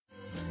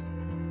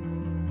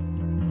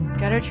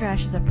Gutter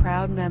Trash is a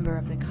proud member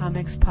of the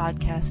Comics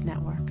Podcast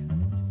Network.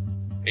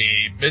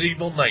 A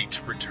medieval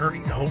knight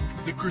returning home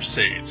from the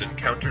Crusades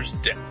encounters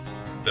death.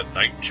 The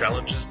knight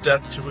challenges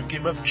death to a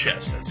game of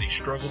chess as he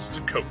struggles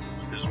to cope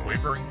with his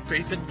wavering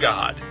faith in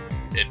God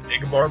in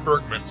Ingmar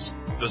Bergman's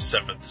The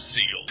Seventh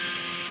Seal.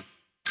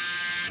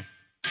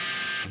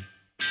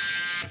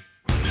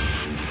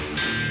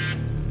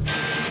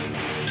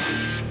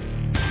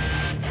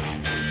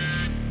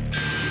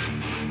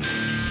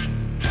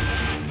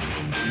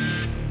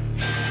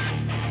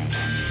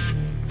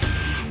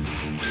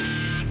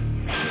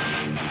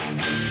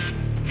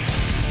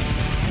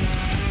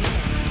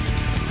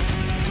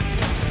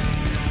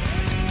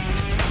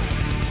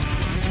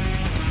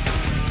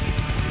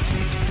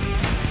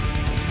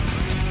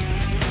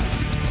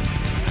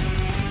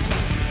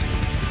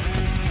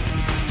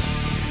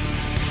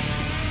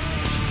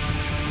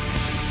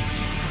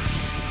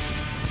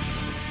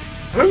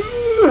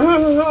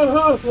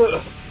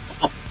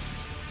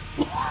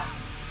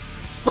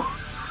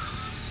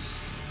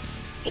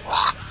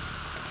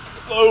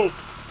 Hello,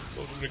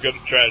 welcome to Gutter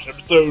Trash,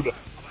 episode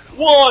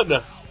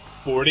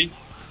 140. Is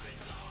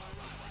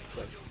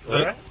that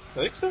right? I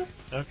think so.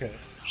 Okay.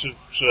 Should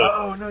I?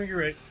 Oh, no, you're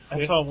right.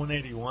 I saw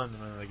 181 a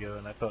minute ago,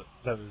 and I thought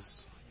that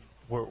was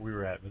where we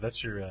were at. But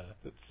that's your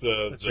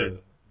your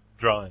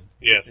drawing.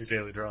 Yes. Your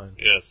daily drawing.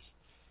 Yes.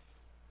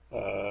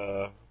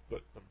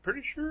 But I'm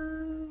pretty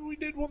sure we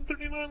did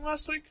 139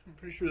 last week. I'm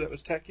pretty sure that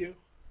was Takio.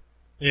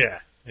 Yeah.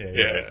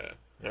 Yeah.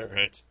 All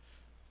right.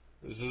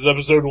 This is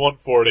episode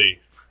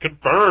 140.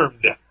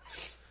 Confirmed.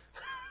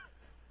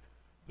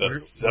 We're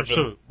so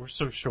sure. We're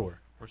so sure.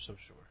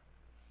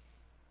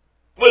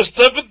 The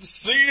Seventh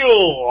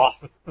Seal.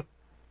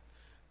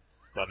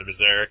 My name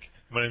is Eric.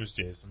 My name is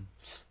Jason.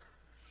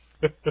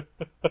 It's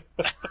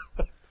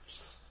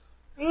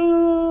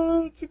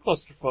a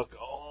clusterfuck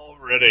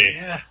already.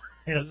 Yeah,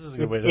 this is a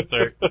good way to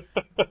start.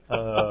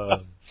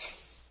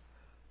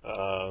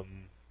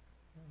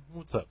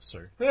 What's up,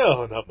 sir?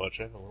 No, not much.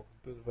 I have a little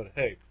bit of a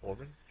headache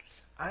forming.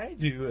 I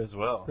do as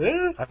well.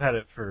 Yeah? I've had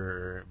it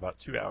for about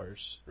 2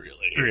 hours.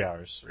 Really? 3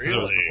 hours. Really? It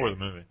was before the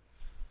movie.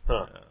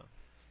 Huh.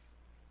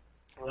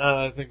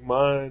 I think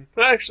mine...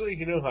 Actually,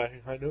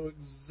 I know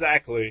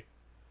exactly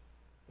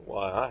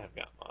why I have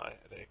got my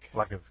headache.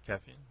 Lack of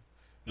caffeine?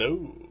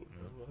 No.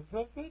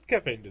 I've had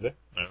caffeine today.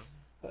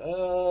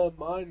 No.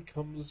 Mine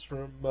comes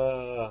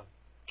from,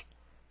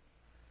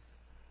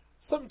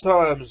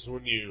 sometimes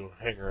when you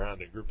hang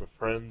around a group of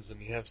friends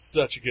and you have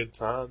such a good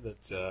time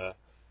that,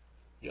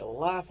 you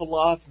laugh a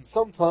lot, and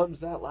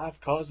sometimes that laugh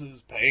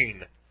causes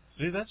pain.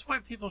 See, that's why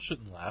people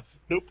shouldn't laugh.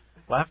 Nope.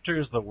 Laughter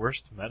is the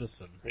worst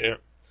medicine. Yeah.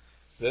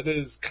 That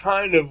is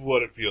kind of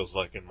what it feels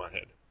like in my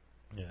head.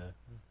 Yeah.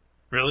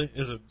 Really?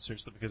 Is it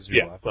seriously because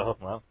you're laughing?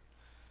 Uh-huh.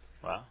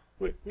 Wow.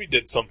 We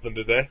did something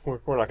today. We're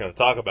not going to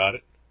talk about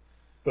it.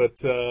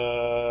 But,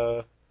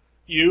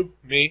 you,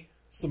 me,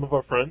 some of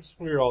our friends,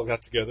 we all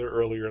got together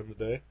earlier in the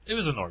day. It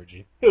was an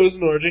orgy. It was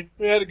an orgy.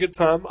 We had a good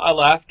time. I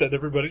laughed at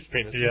everybody's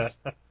penises.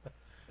 Yeah.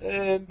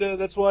 And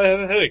that's why I have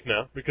a headache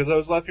now, because I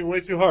was laughing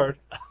way too hard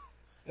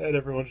at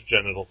everyone's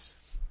genitals.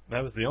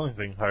 That was the only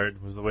thing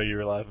hard, was the way you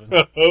were laughing.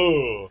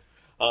 Oh,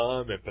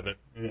 I'm impotent.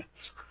 Yeah.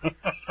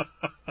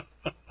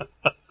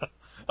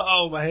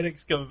 Oh, my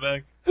headache's coming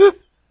back.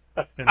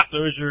 And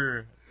so is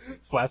your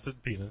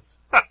flaccid penis.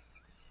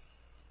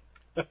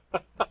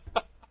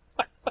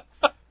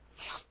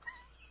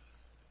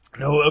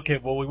 No, okay,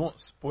 well, we won't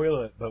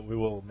spoil it, but we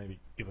will maybe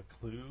give a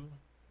clue.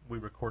 We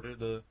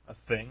recorded a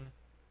thing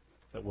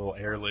that will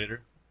air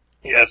later.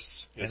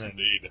 Yes, And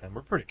indeed. And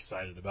we're pretty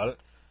excited about it.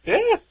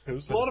 Yeah, it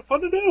was a lot of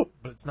fun to do.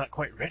 But it's not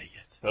quite ready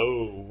yet.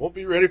 Oh, won't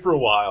be ready for a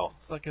while.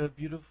 It's like a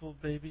beautiful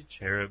baby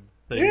cherub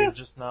that Yeah. you're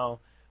just now,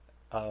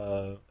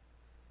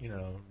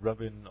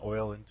 rubbing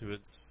oil into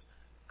its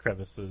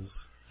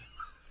crevices.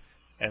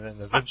 And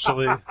then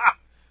eventually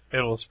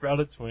it'll sprout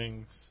its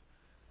wings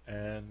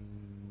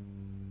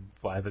and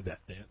fly the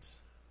death dance.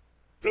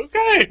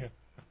 Okay.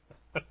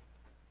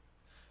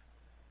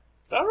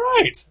 All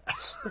right.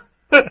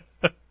 But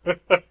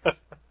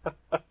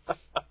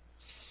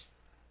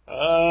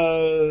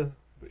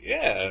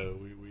yeah,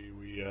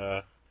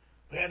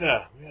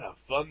 we had a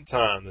fun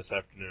time this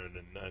afternoon,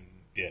 and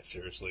yeah,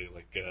 seriously,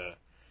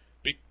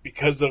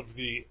 because of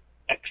the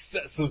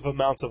excessive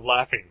amount of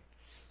laughing,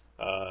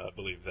 I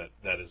believe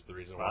that is the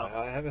reason why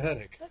I have a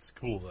headache. That's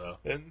cool, though.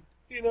 And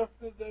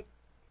that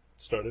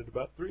started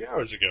about 3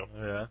 hours ago.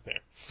 Yeah.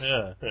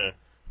 Yeah.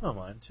 Oh,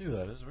 mine too.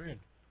 That is weird.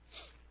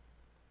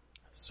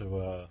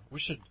 So, we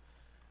should,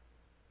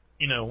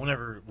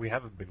 whenever we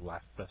have a big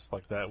laugh fest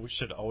like that, we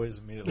should always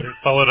immediately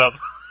follow it up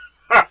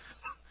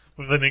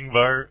with an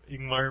Ingmar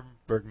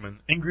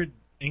Bergman.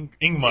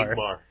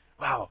 Ingmar.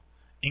 Wow.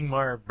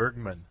 Ingmar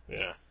Bergman.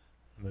 Yeah.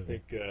 Movie. I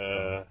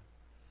think,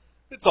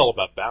 it's all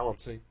about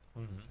balancing.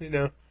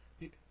 Mm-hmm.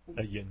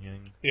 A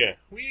yin-yang. Yeah.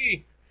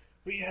 We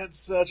had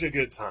such a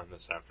good time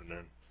this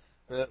afternoon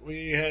that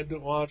we had to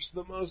watch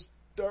the most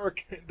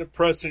dark and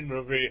depressing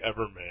movie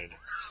ever made.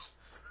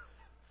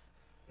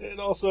 And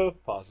also,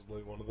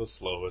 possibly one of the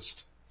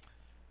slowest.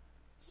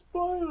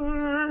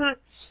 Spoiler!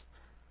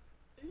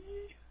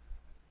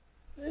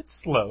 It's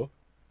slow.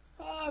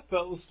 I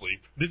fell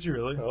asleep. Did you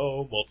really?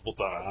 Oh, multiple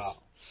times.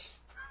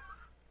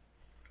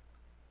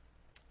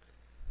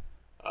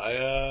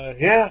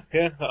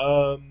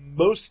 Wow.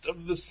 Most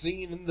of the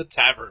scene in the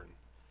tavern.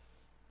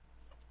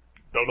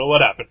 Don't know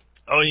what happened.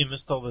 Oh, you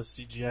missed all the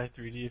CGI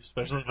 3D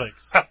special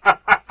effects.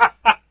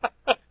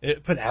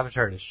 It put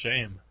Avatar to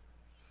shame.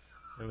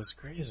 It was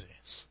crazy.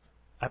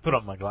 I put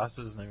on my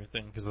glasses and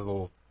everything because the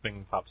little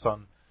thing pops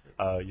on.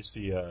 You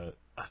see a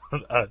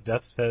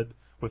Death's head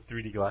with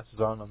 3D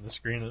glasses on the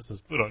screen. It says,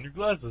 "Put on your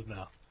glasses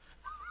now."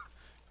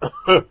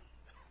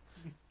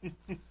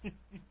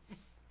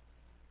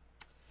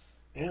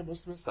 Yeah, I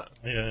must have missed that.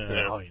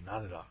 Yeah. Oh, you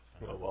nodded off.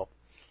 Oh, well.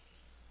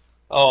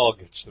 I'll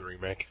get you the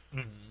remake.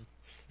 Mm-hmm.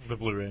 The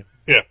Blu-ray.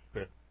 Yeah.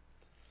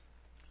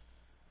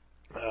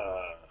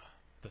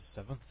 The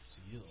Seventh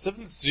Seal.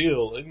 Seventh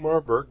Seal,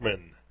 Ingmar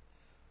Bergman.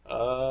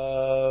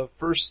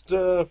 First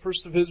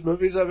of his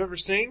movies I've ever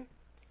seen.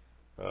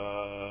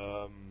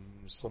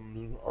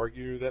 Some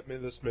argue that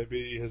this may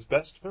be his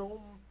best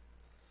film.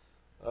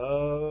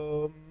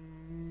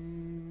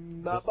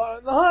 Not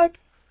buying the hype.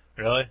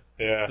 Really?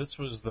 Yeah. This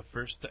was the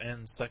first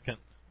and second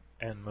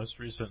and most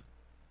recent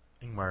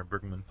Ingmar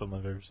Bergman film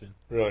I've ever seen.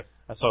 Really?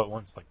 I saw it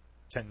once, like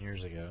 10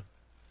 years ago.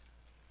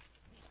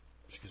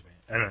 Excuse me.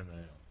 I don't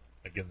know.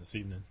 Again this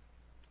evening.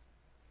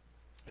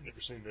 I've never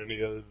seen any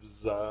of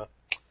his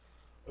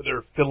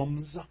other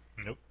films.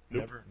 Nope.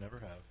 Never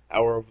have.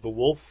 Hour of the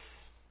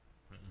Wolf.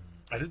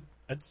 I did.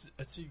 I'd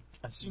seen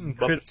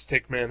Muppets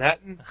Take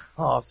Manhattan.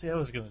 Oh, see, I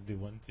was gonna do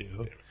one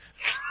too.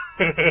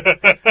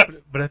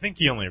 Right. But I think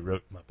he only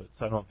wrote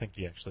Muppets. I don't think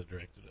he actually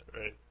directed it.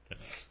 Right. Yeah.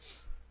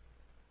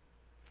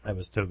 That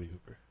was Tobe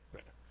Hooper.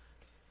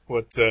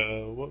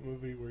 What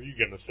movie were you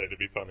gonna say to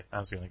be funny? I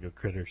was gonna go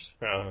Critters.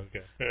 Oh,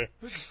 okay.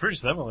 Which is pretty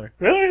similar.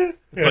 Really?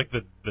 It's like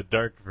the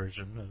dark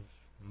version of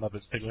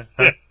Muppets Take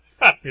Manhattan.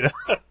 You know?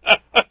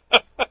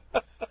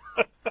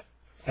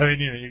 I mean,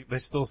 you know, they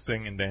still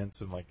sing and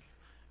dance and, like,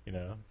 you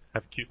know,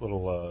 have cute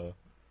little,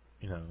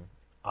 you know,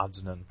 odds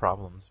and end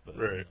problems, but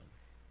right. You know,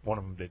 one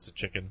of them dates a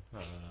chicken.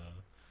 There's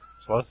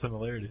a lot of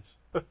similarities.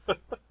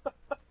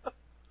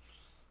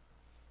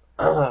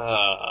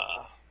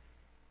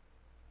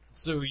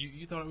 So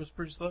you thought it was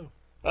pretty slow?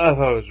 I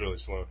thought it was really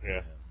slow,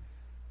 yeah.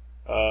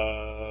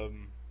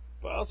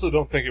 But I also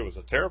don't think it was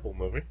a terrible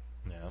movie.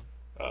 Yeah.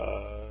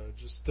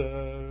 Just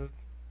kind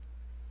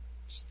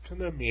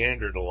of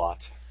meandered a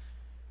lot.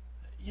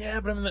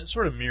 Yeah, but I mean, that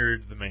sort of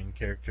mirrored the main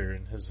character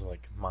and his,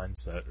 like,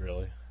 mindset,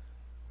 really.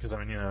 Because, I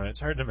mean, you know, it's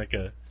hard to make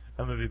a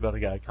movie about a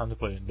guy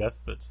contemplating death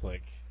that's,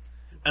 like...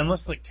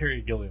 Unless, like, Terry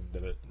Gilliam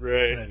did it.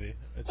 Right. Maybe.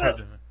 It's hard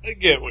to... I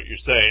get what you're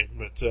saying,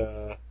 but,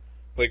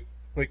 like,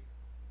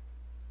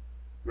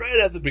 right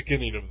at the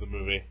beginning of the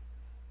movie,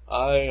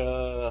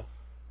 I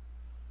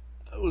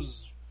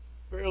was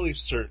fairly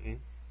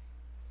certain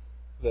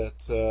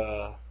that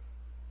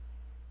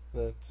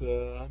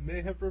I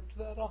may have ripped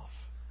that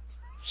off.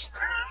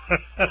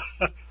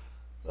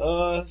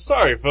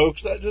 Sorry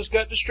folks, I just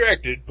got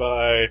distracted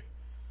by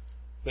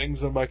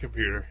things on my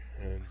computer,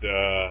 and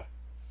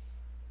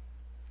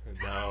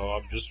now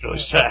I'm just really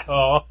sad.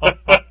 Oh.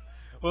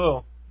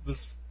 Well,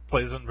 this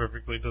plays in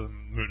perfectly to the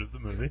mood of the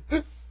movie.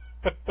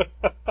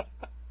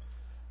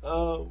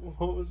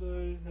 What was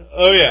I?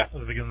 Oh yeah. At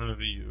the beginning of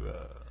the movie,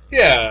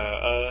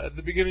 At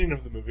the beginning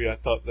of the movie, I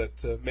thought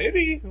that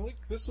maybe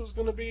this was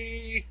going to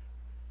be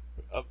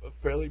a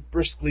fairly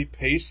briskly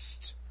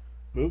paced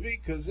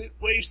movie, because it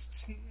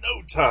wastes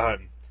no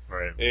time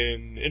right.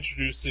 in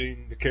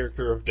introducing the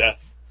character of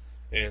Death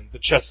and the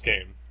chess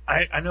game.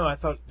 I know. I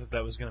thought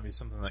that was going to be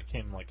something that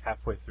came like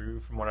halfway through,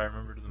 from what I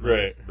remember to the movie.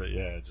 Right. But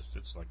yeah,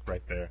 it's like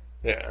right there.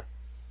 Yeah.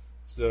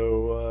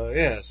 So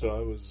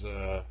I was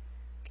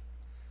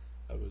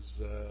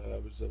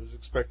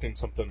expecting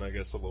something, I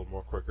guess, a little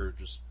more quicker,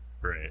 just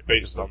Right.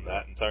 based on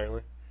that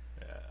entirely.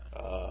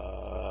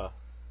 Yeah.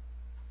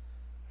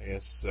 I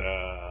guess we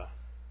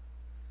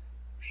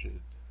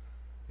should,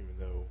 even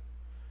though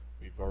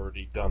we've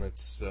already done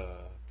it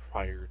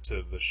prior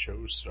to the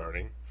show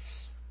starting,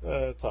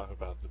 talk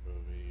about the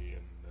movie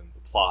and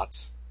the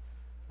plot.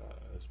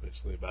 It's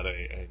basically about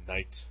a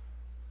knight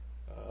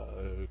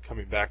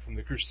coming back from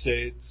the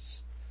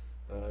Crusades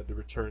to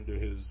return to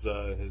his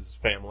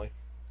family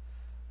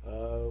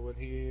when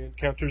he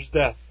encounters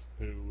Death,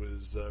 who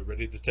is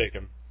ready to take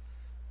him.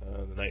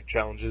 The knight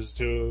challenges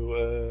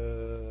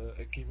to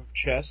a game of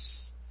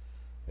chess,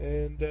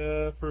 and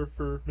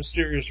for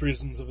mysterious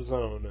reasons of his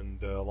own,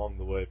 and along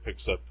the way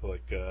picks up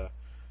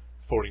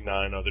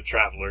 49 other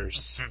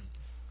travelers.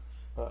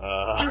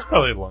 He's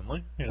probably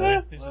lonely. You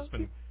know, he's just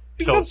been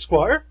He's got a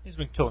squire. He's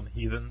been killing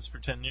heathens for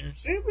 10 years.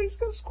 Yeah, but he's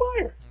got a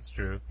squire. That's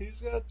true. He's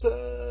got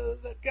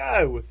that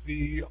guy with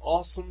the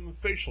awesome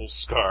facial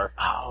scar.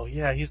 Oh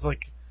yeah, he's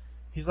like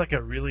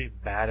a really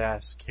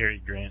badass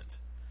Cary Grant.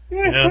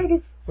 Yeah, you know? kind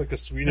of like a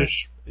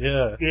Swedish.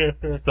 Yeah, Yeah.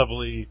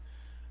 stubbly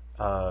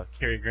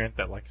Cary Grant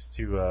that likes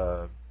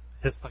to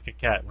hiss like a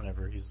cat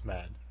whenever he's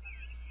mad.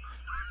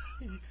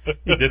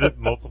 He did it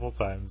multiple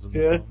times in the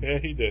Yeah, film. yeah,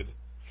 he did.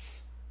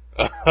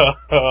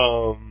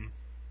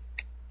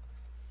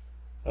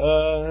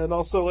 And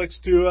also likes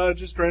to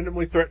just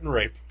randomly threaten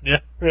rape. Yeah.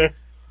 Yeah,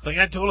 It's like,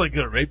 I totally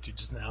could have raped you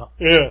just now.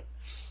 yeah,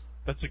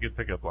 That's a good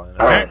pickup line.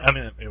 I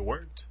mean, it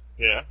worked,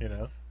 yeah. you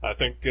know? I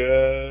think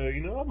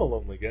I'm a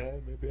lonely guy.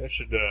 Maybe I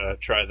should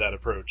try that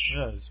approach.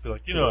 Yeah, just be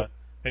like, you know what?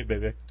 Hey,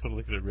 baby, I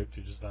totally could have raped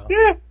you just now.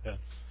 Yeah. Yeah.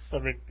 I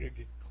mean,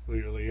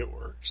 clearly it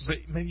works.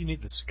 But maybe you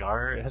need the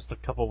scar. It has to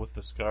couple with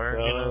the scar,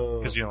 you know? Oh.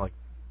 Because, like,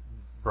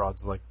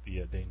 broads like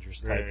the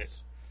dangerous Right. types.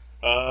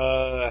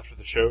 After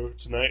the show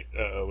tonight,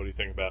 what do you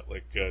think about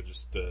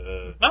just?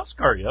 I'll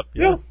scar you up.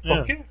 Yeah, Yeah.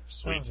 fuck yeah,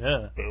 sweet. Oh,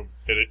 yeah. Boom,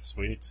 hit it.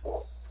 Sweet.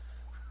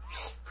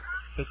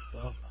 Fist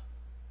bump.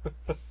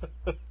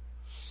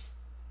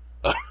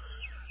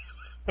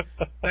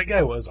 That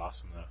guy was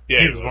awesome, though. Yeah,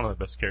 he he was was. one of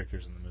the best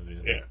characters in the movie.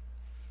 I think.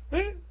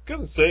 Yeah.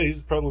 Gotta say,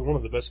 he's probably one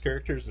of the best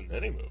characters in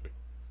any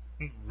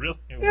movie. Really?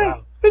 Yeah,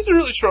 Wow. he's a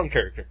really strong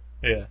character.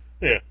 Yeah.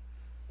 Yeah.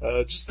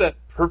 Just that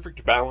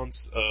perfect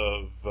balance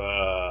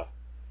of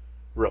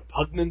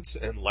repugnant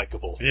and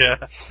likable.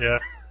 Yeah. Yeah.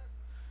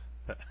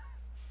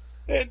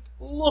 And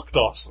looked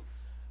awesome.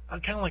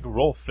 Kind of like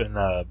Rolf in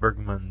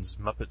Bergman's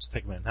Muppets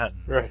Take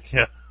Manhattan. Right.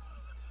 Yeah.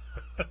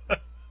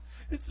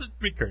 It's a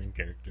recurring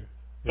character.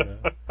 You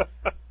know?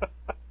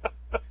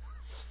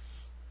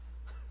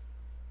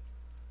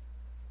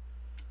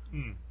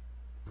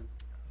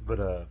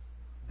 But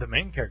the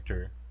main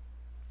character,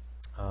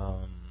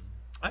 I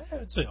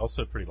would say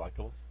also pretty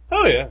likable.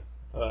 Oh yeah.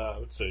 I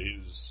would say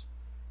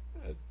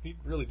he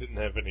really didn't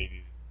have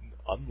any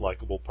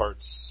unlikable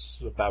parts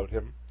about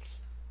him.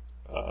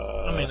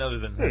 I mean, other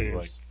than his he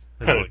like, was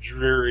his, kind of like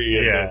dreary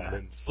and, yeah.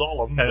 and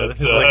solemn. yeah, But,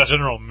 his like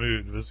general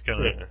mood was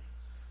kind of yeah.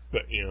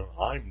 But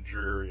I'm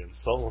dreary and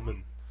solemn,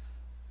 and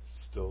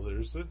still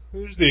there's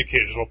the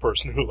occasional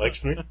person who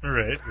likes me.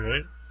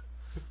 right.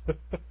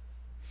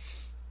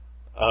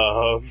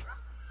 Um,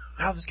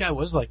 Wow, this guy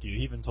was like you.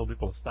 He even told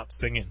people to stop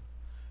singing.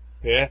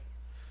 yeah.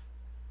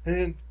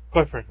 And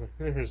quite frankly,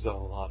 there's a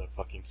lot of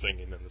fucking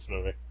singing in this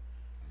movie.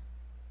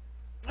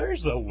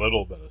 There's a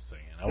little bit of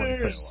singing. I wouldn't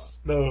say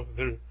a lot.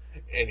 No,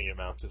 any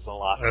amount is a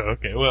lot. Oh,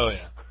 okay, well, yeah.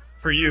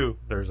 For you,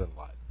 there's a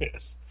lot.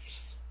 Yes.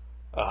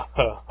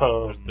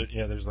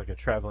 There's like a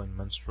traveling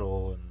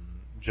minstrel and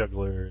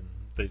juggler, and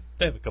they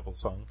have a couple of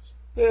songs.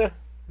 Yeah,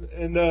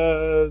 and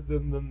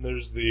then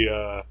there's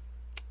the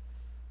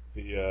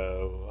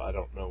I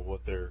don't know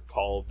what they're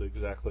called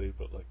exactly,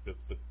 but like the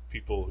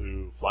people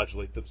who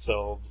flagellate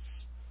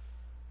themselves.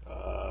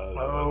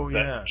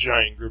 That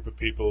giant group of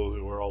people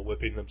who are all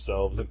whipping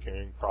themselves and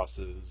carrying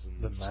crosses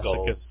and The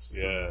skulls.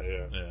 masochists.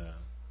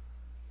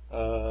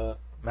 Yeah.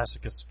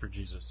 Masochists for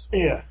Jesus.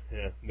 Yeah.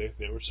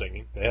 They were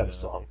singing. They had Yeah. a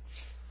song,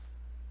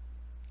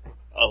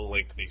 a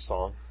lengthy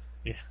song,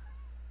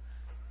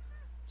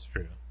 It's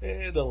true.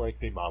 and a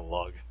lengthy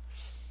monologue.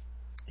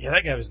 Yeah,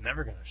 that guy was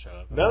never going to shut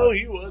up. No, about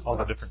he was all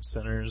not. the different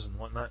sinners and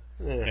whatnot.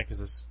 Yeah. because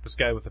this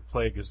guy with the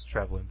plague is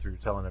traveling through,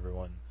 telling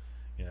everyone,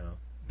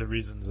 the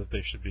reasons that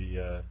they should be.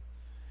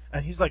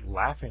 And he's like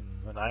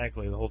laughing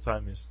maniacally the whole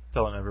time. He's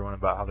telling everyone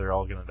about how they're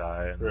all going to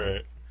die. And,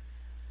 Right.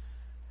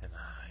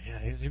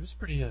 And he was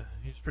pretty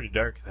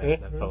dark. That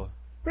Yeah. fella.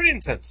 Pretty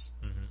intense.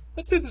 Mm-hmm.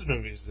 I'd say this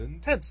movie is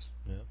intense.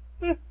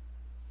 Yeah.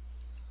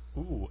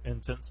 Ooh,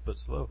 intense but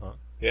slow, huh?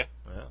 Yeah.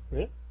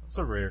 Yeah. That's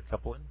a rare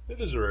coupling. It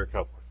is a rare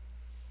couple.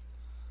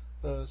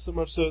 So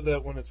much so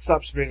that when it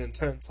stops being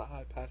intense,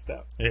 I passed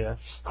out. Yeah.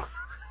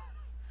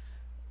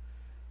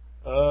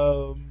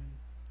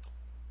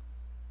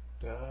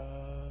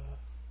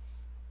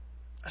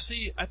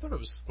 See, I thought it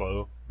was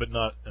slow, but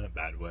not in a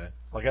bad way.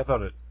 Like I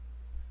thought it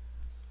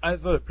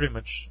pretty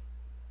much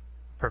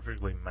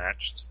perfectly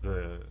matched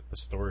the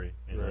story.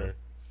 Right.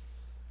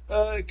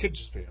 It could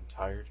just be I'm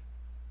tired.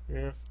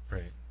 Yeah.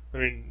 Right. I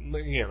mean,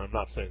 again, I'm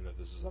not saying that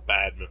this is a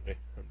bad movie.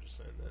 I'm just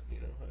saying that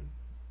I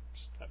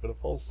just happen to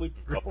fall asleep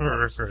a couple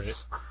times. Right.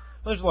 Well,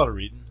 there's a lot of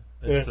reading.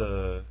 It's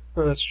Oh,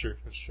 that's true.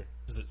 That's true.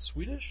 Is it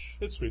Swedish?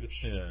 It's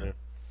Swedish. Yeah.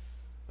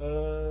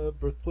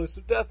 Birthplace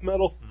of death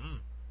metal,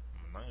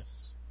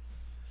 Nice.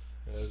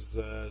 as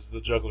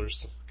the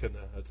jugglers can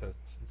attend.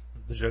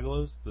 The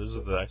Juggalos? Those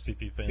are the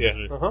ICP fans. Yeah.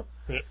 right? Uh-huh.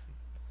 Yeah.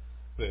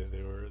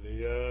 They were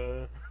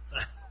the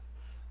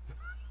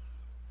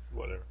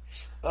whatever.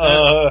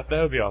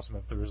 That would be awesome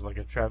if there was like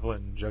a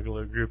traveling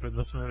juggler group in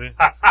this movie.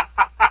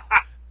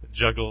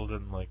 Juggled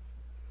and like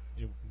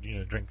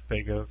drink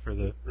Faygo for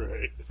the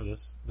Right.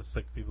 the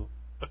sick people.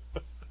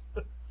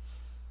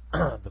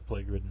 The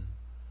plague ridden.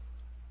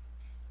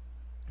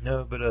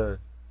 No, but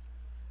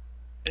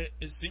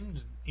it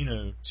seemed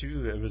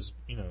too it was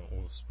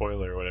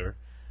spoiler or whatever.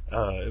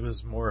 It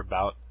was more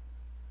about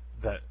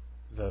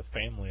the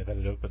family that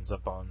it opens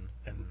up on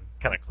and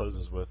kind of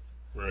closes with.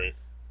 Right.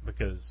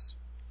 Because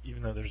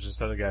even though there's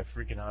this other guy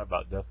freaking out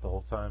about death the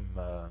whole time,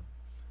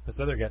 this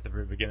other guy at the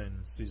very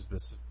beginning sees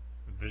this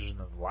vision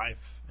of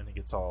life and he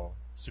gets all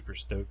super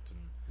stoked and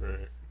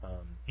Right.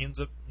 he ends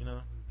up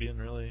being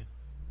really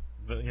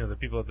the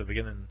people at the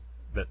beginning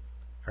that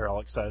are all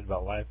excited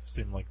about life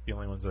seem like the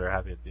only ones that are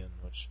happy at the end,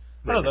 which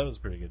I Right. thought that was a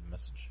pretty good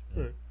message.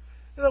 Yeah. Right.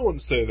 And I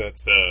wouldn't say that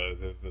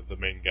the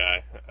main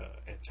guy,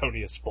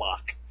 Antonius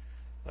Block,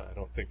 I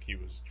don't think he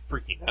was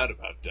freaking out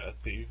about death.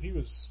 He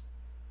was.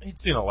 He'd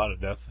seen a lot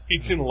of death.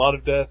 He'd seen a lot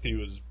of death. He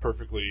was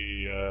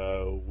perfectly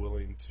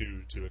willing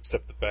to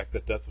accept the fact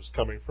that death was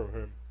coming from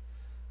him.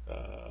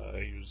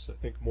 He was, I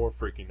think, more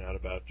freaking out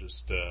about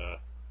just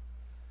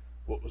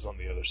what was on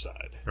the other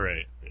side.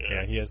 Right. Yeah.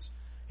 Yeah, he has.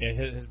 Yeah,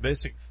 his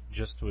basic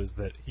gist was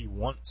that he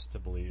wants to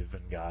believe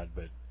in God,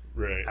 but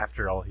Right.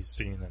 after all he's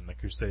seen in the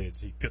Crusades,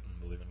 he couldn't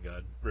believe in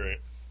God. Right.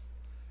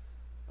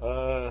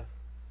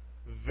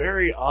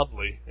 Very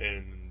oddly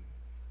and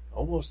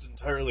almost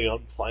entirely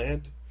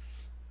unplanned,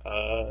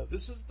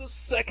 this is the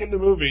second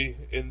movie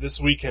in this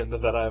weekend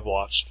that I've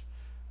watched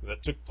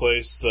that took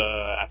place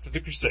after the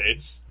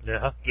Crusades,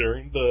 Yeah.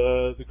 during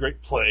the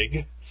Great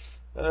Plague,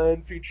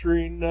 and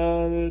featuring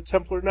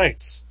Templar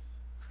Knights.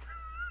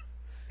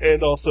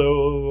 And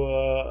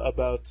also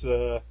about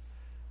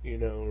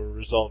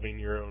resolving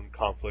your own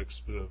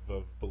conflicts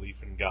of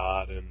belief in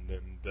God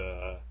and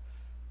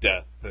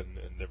death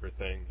and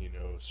everything,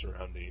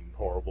 surrounding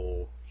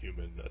horrible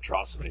human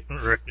atrocity.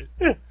 Right.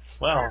 Yeah.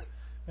 Wow.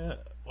 Yeah.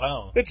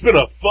 Wow. It's been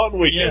a fun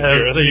weekend. Yeah,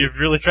 Jeremy. so you've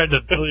really tried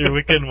to fill your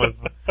weekend with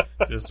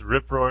just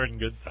rip-roaring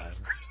good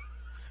times.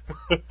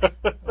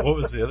 What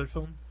was the other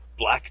film?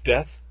 Black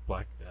Death,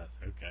 Black Death.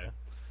 Okay.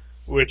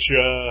 which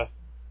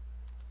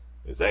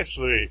is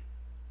actually,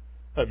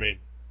 I mean,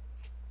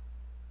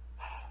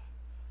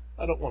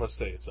 I don't want to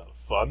say it's a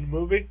fun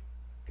movie,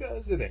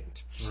 because it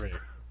ain't.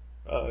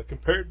 Right.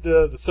 Compared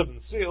to The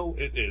Seventh Seal,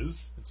 it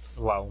is. It's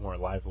a lot more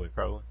lively,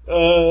 probably.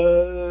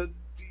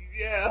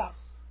 Yeah.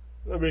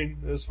 I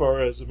mean, as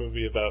far as a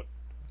movie about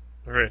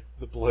Right.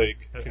 the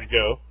plague can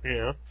go,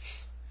 yeah.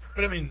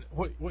 But I mean,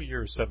 what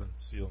year was Seventh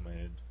Seal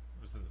made?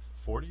 Was it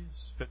the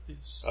 40s,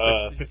 50s,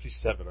 60s?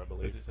 57, I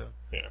believe. 57?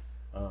 Yeah.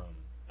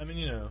 I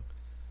mean,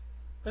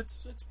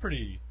 it's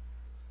pretty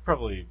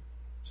probably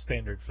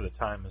standard for the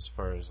time as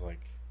far as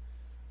like,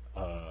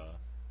 I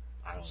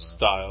don't know.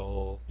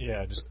 Style.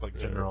 Yeah, just like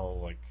Yeah.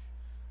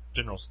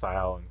 general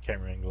style and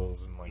camera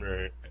angles and like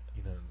Right.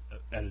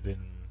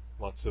 editing.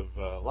 Lots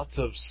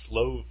of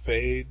slow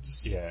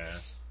fades. Yeah.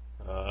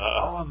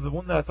 Uh, The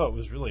one that I thought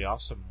was really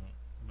awesome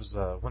was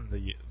when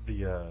the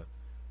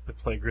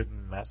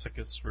plague-ridden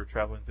masochists were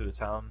traveling through the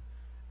town,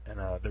 and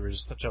there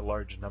was such a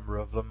large number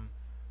of them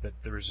that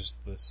there was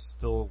just this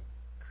still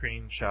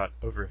crane shot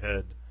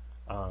overhead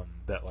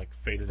that like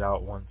faded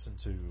out once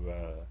into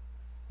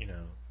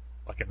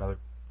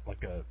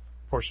like a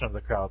portion of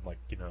the crowd, like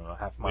a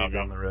half mile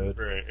down the road.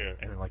 Right, yeah.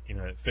 And then, like,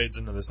 it fades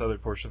into this other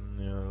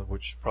portion,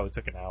 which probably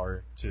took an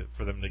hour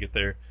for them to get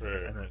there.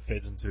 Right. And then it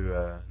fades into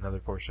another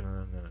portion,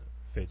 and then it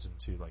fades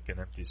into, like, an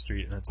empty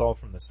street. And it's all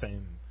from the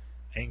same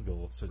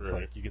angle, so it's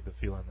Right. like you get the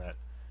feeling that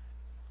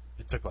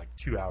it took, like,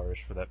 2 hours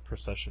for that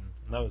procession.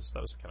 And that was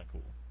kind of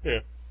cool.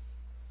 Yeah.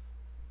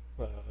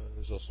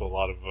 There's also a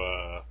lot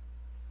of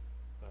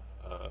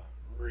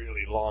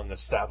really long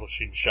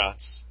establishing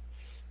shots.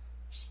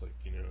 Just like,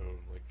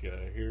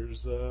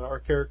 here's our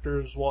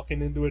characters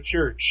walking into a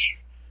church.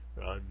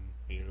 The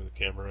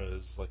camera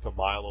is like a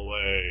mile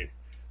away,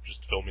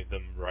 just filming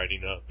them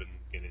riding up and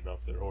getting off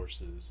their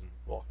horses and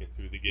walking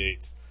through the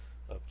gates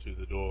up to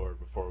the door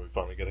before we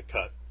finally get a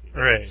cut.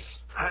 Right.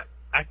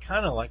 I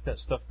kind of like that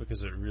stuff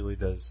because it really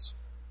does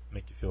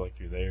make you feel like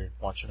you're there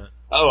watching it.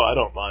 Oh, I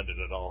don't mind it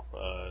at all.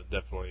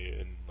 Definitely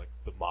in like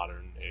the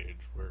modern age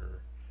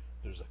where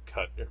there's a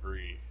cut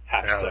every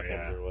half Oh, second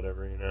yeah. or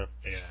whatever, Yeah.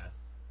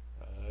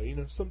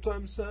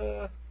 Sometimes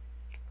a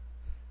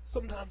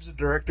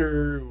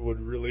director would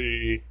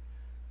really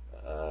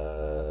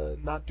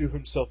not do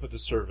himself a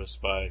disservice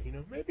by,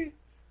 maybe,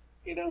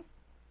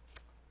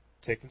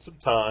 taking some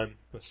time,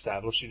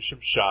 establishing some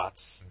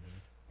shots,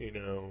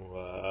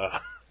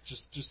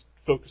 just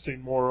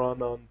focusing more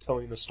on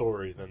telling a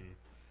story than,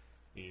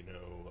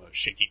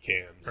 shaky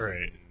cams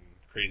Right. and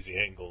crazy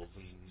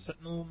angles. And,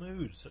 Setting a little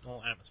mood, setting a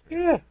little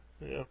atmosphere.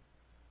 yeah.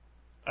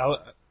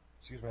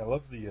 Excuse me. I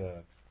love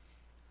the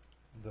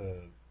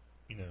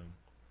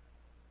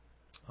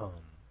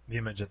the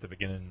image at the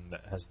beginning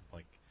that has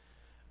like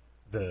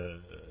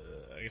the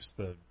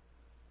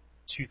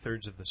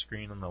 2/3 of the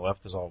screen on the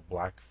left is all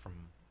black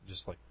from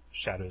just like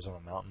shadows on a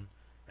mountain,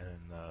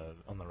 and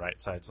on the right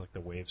side's like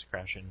the waves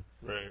crashing.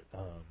 Right.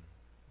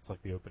 It's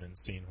like the opening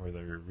scene where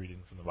they're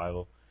reading from the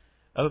Bible.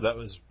 I thought that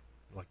was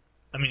like,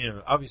 I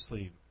mean,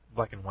 obviously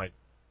black and white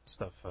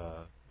stuff.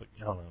 I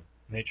don't know,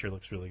 nature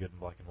looks really good in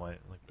black and white,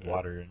 like Yeah.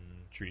 water and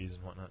trees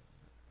and whatnot.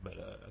 But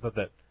I thought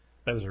that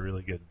was a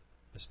really good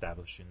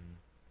establishing,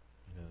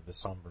 the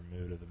somber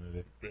mood of the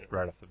movie Yeah.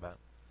 right off the bat.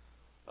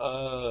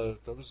 I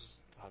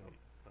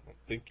don't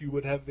think you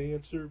would have the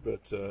answer,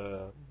 but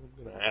I'm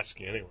going to ask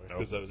you anyway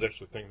because I was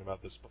actually thinking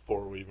about this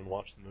before we even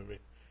watched the movie.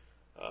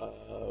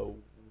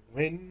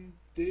 When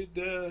did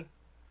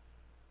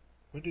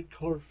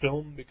color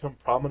film become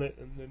prominent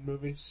in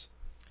movies?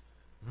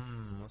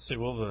 Let's see.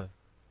 Well,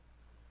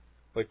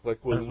 Like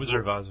was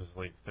Wizard of Oz was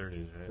late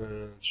 30s,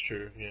 right? That's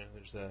true. Yeah,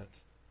 there's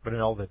that. But in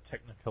all the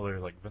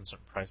Technicolor, like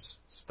Vincent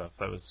Price stuff,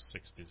 that was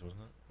 60s,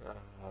 wasn't it?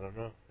 I don't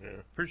know.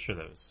 Yeah. Pretty sure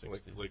that was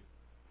 60s. Like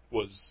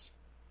was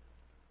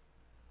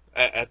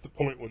at the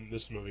point when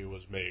this movie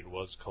was made,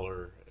 was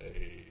color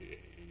a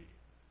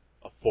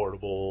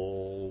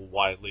affordable,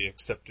 widely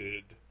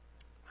accepted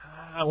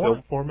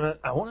film format?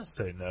 I want to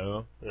say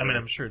no. Yeah. I mean,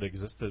 I'm sure it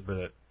existed,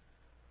 but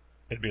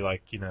it'd be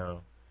like,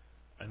 an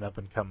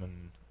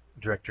up-and-coming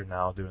director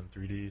now doing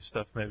 3D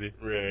stuff, maybe.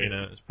 Right.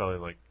 It's probably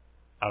like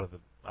out of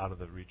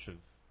the reach of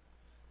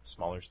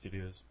smaller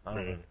studios. I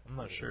don't know. I'm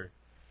not sure.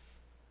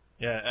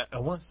 Yeah, I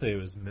want to say it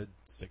was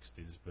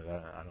mid-60s, but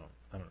I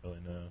don't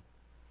really know.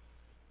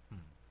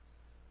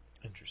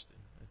 Interesting.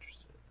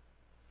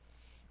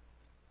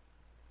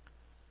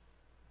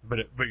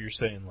 But you're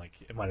saying like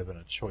it might have been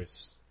a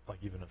choice,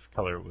 like even if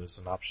color was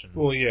an option.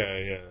 Well,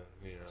 yeah.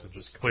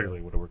 This clearly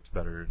would have worked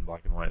better in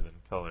black and white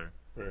than color.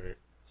 Right.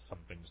 Some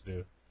things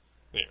do.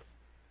 Yeah.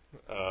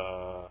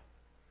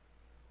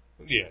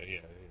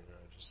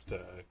 Just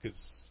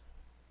because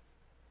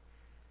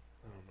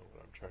I don't know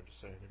what I'm trying to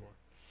say anymore.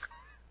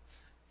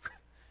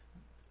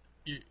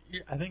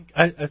 I think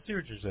I see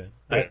what you're saying.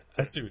 Yeah.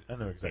 I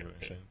know exactly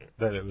what you're saying.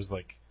 That it was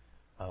like,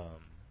 I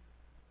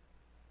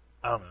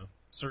don't know.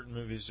 Certain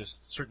movies,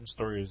 just certain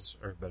stories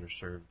are better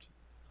served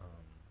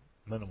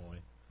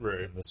minimally. Right.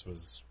 And this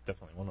was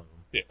definitely one of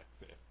them. Yeah.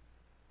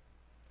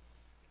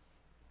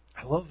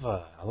 I love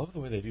the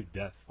way they do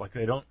death. Like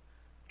they don't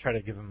try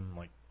to give him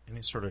like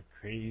any sort of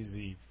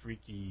crazy,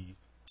 freaky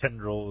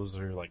tendrils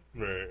or like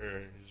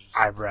Right.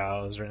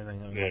 eyebrows or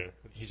anything. I mean, Yeah.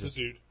 like, he Just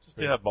a dude.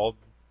 bald,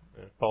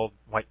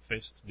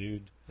 white-faced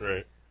dude.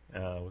 Right.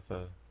 With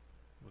a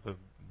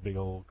big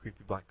old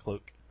creepy black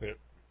cloak.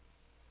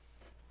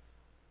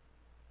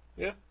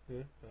 Yeah.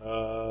 And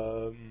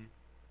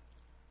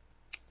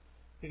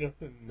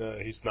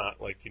he's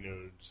not like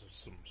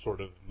some sort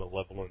of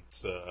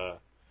malevolent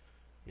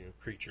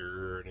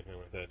creature or anything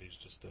like that. He's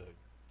just a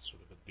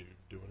sort of a dude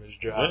doing his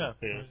job.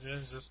 Yeah.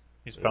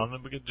 He's found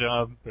him a good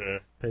job. Yeah.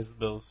 Pays the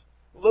bills.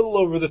 A little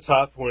over the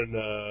top when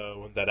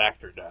that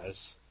actor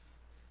dies.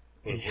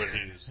 When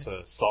he's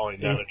sawing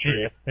down a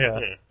tree.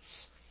 Yeah.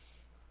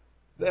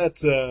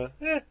 That's I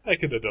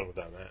could have done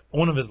without that.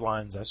 One of his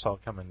lines I saw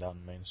coming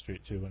down Main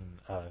Street too, when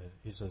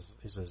he says,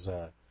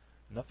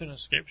 "Nothing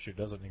escapes you,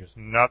 does it?" And he goes,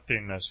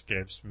 "Nothing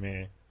escapes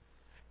me,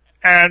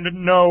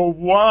 and no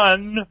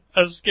one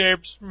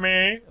escapes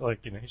me."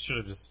 Like he should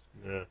have just.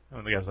 Yeah.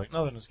 When the guy was like,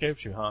 "Nothing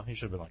escapes you, huh?" He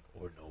should have been like,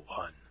 "Or no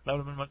one." That would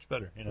have been much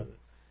better,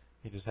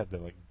 He just had to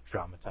like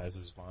dramatize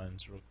his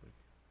lines real quick.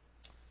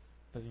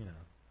 But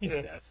he's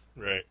deaf.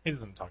 Right. He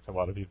doesn't talk to a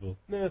lot of people.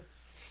 Nah.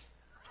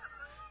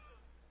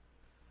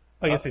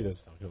 I guess he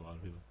does talk to a lot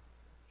of people.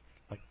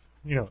 Like,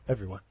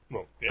 everyone.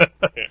 Well, yeah.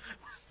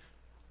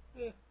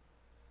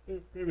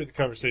 Maybe the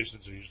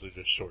conversations are usually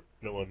just short.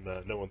 No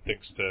one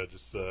thinks to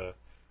just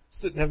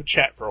sit and have a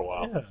chat for a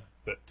while. Yeah.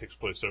 That takes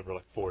place over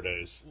like 4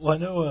 days. Well, I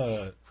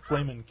know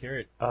Flamin'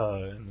 Carrot,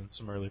 in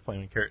some early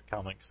Flamin' Carrot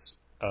comics,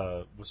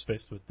 was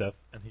faced with death,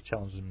 and he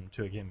challenged him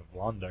to a game of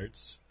lawn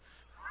darts.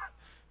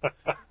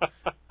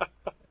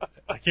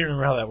 I can't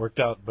remember how that worked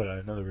out, but I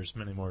know there was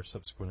many more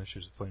subsequent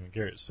issues of Flamin'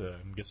 Carrot, so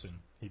I'm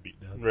guessing he beat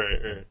death.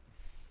 Right.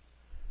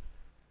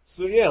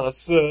 So yeah,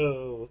 let's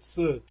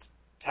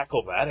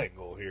tackle that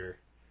angle here.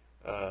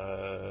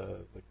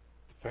 Like the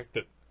fact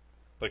that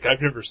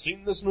I've never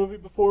seen this movie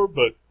before,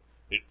 but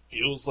it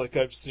feels like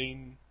I've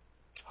seen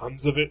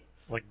tons of it.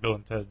 Like Bill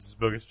and Ted's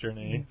Bogus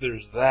Journey.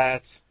 There's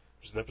that.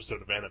 There's an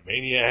episode of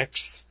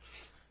Animaniacs.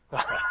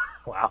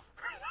 Wow.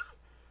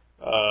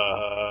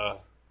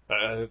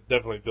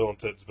 Definitely Bill and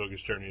Ted's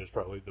Bogus Journey is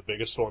probably the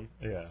biggest one.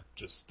 Yeah.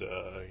 Just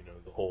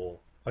the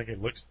whole. Like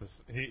it looks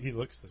he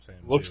looks the same.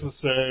 Looks too. the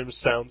same,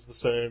 sounds the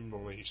same.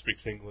 Only he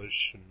speaks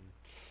English, and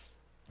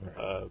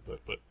Right.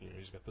 but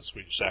he's got the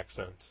Swedish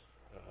accent.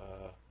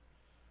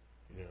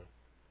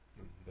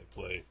 And they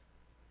play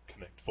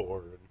Connect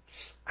Four,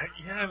 and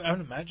I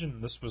would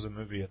imagine this was a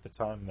movie at the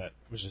time that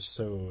was just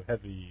so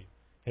heavy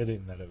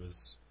hitting that it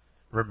was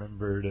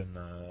remembered and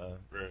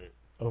right.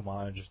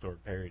 homaged or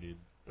parodied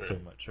so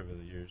Right. much over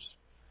the years.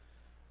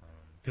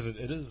 Because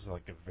it is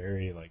like a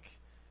very like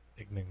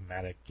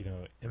enigmatic,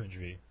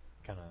 imagery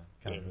kind of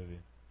movie.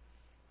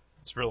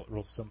 It's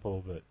real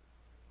simple, but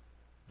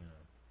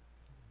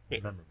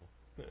memorable.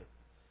 Yeah.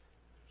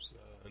 There's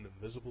an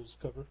Invisibles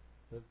cover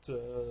that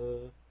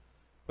the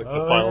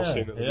Oh, final yeah,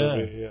 scene of the yeah.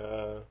 movie,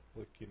 I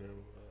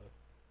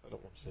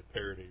don't want to say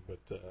parody, but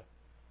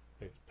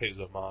it pays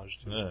homage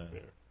to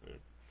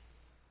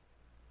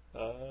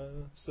Yeah.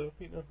 So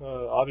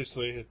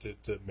obviously it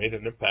made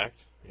an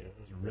impact. It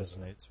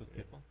resonates with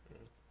people.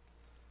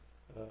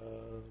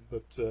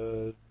 But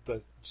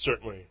that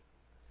certainly,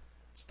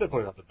 it's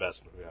definitely not the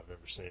best movie I've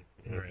ever seen.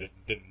 Right. It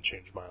didn't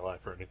change my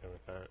life or anything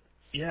like that.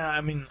 Yeah,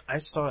 I mean, I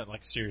saw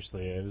it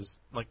seriously. It was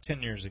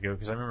 10 years ago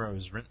because I remember I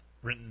was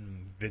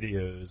renting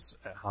videos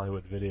at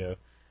Hollywood Video,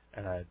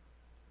 and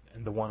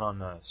the one on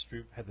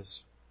Stroop had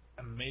this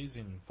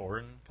amazing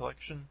foreign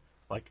collection.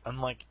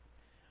 Unlike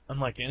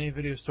any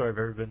video store I've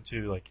ever been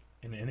to,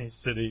 in any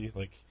city,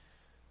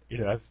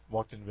 I've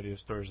walked in video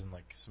stores in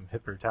like some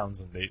hipper towns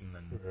in Dayton,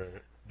 and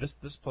Right. this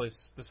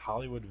place, this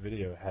Hollywood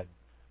Video had,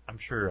 I'm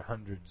sure,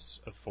 hundreds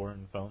of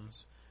foreign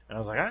films, and I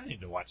was like, I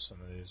need to watch some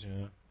of these,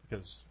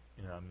 because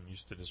I'm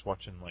used to just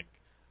watching like,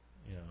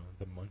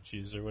 the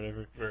Munchies or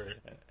whatever. Right.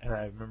 And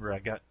I remember I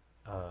got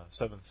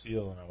Seventh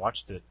Seal and I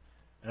watched it,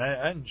 and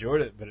I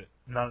enjoyed it, but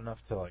not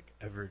enough to like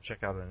ever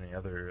check out any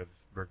other of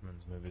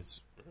Bergman's movies.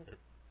 Right.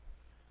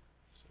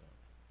 So.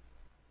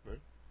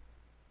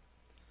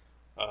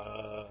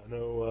 I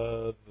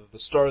know the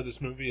star of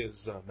this movie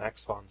is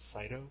Max von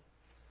Sydow.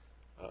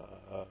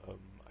 I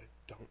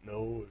don't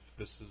know if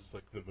this is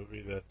like the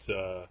movie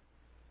that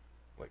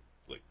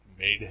like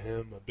made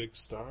him a big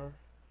star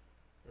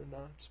or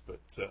not, but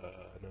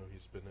I know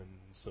he's been in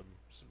some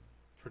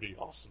pretty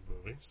awesome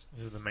movies.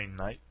 Is it the main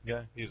night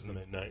guy? He's in the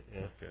Midnight,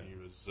 yeah. Okay. He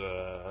was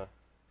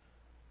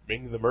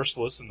being the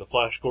Merciless in the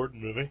Flash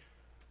Gordon movie.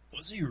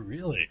 Was he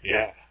really?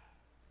 Yeah.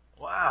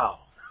 Wow.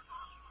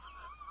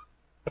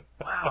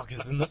 Wow,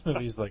 because in this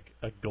movie he's like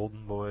a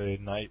golden boy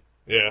knight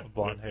Yeah. with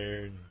blonde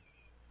hair. And...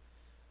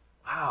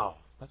 Wow,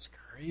 that's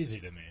crazy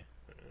to me.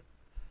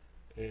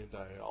 And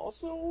I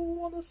also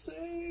want to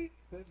say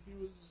that he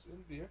was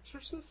in The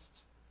Exorcist.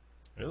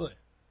 Really?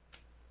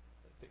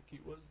 I think he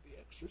was The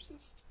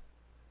Exorcist.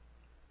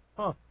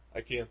 Huh.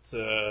 I can't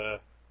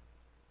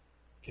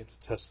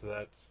attest to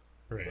that.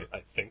 Right. But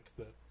I think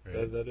that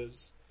Right. that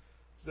is.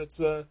 'Cause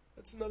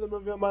that's another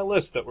movie on my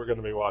list that we're going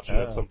to be watching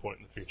Yeah. at some point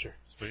in the future.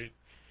 Sweet.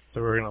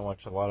 So we're gonna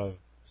watch a lot of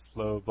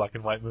slow black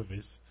and white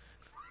movies.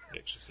 The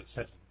Exorcist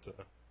isn't.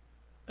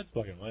 That's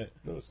black and white.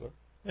 No, it's not.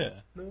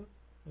 Yeah. No.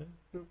 Yeah.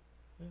 No.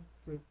 Yeah.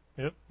 No.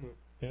 Yep. No.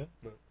 Yeah.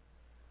 No.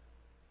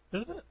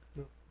 Isn't it?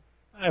 No.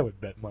 I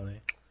would bet money.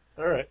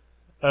 All right.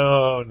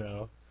 Oh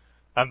no,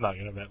 I'm not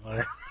gonna bet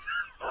money.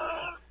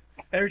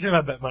 Every time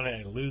I bet money,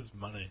 I lose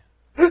money.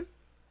 Well,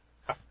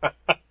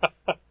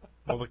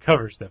 the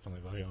cover's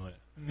definitely black and white.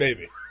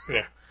 Maybe.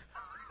 Yeah.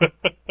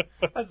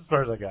 That's as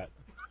far as I got.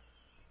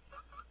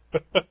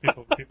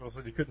 People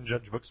said you couldn't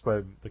judge books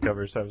by the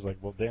cover, so I was like,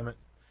 well, damn it,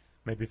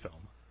 maybe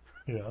film.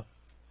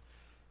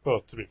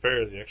 Well, to be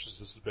fair, The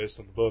Exorcist is based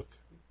on the book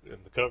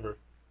and the cover,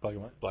 Black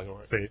and white. black and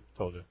white. See,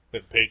 told you.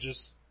 And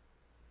pages,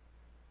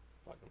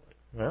 black and white.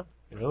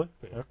 Yeah, really?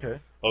 Yeah. Okay.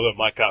 Although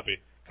my copy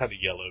kind of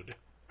yellowed.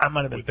 I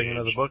might have been With thinking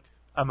of the age. book.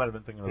 I might have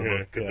been thinking of the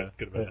book. Could Yeah,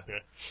 have been. yeah.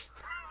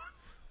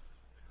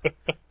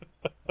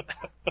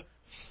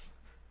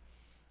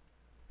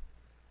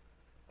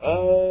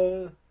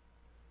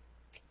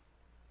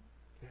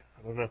 Yeah,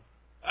 I don't know.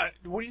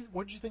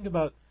 What did you think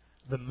about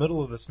the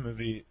middle of this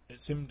movie?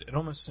 It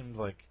almost seemed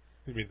like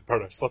You mean the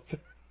part I slept through?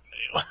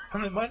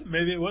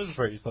 maybe it was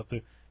where you slept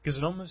through, because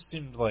it almost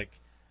seemed like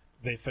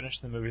they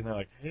finished the movie and they're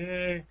like,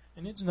 hey,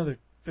 it needs another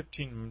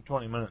 15,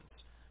 20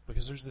 minutes,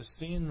 because there's this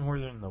scene where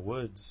they're in the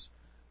woods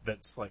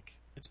that's like,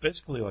 it's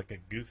basically like a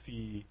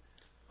goofy,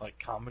 like,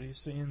 comedy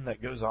scene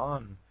that goes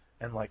on,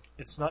 and like,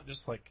 it's not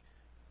just like,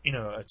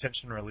 a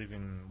tension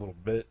relieving little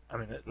bit. I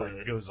mean, it like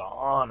Right. goes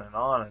on and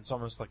on. It's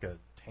almost like a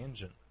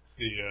tangent.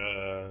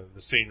 The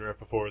scene right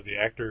before the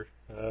actor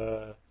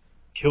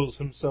kills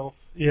himself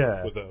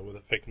Yeah. with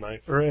a fake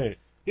knife. Right.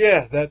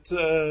 Yeah, that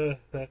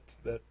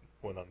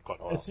went on quite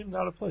a while. It seemed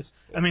out of place.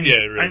 I mean,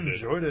 Yeah, it really I did.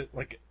 enjoyed it.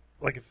 Like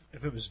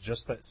if it was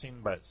just that scene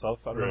by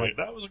itself, I'd be Right. like,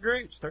 that was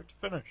great, start to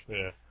finish.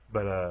 Yeah,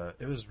 But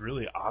it was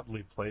really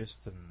oddly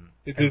placed, and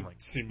it and, did like,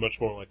 seem much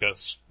more like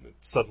it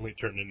suddenly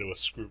turned into a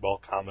screwball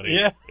comedy.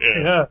 yeah,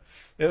 yeah.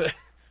 yeah.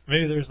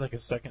 Maybe there's like a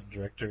second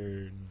director,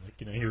 and like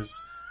he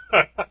was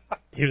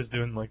he was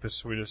doing like the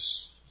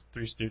Swedish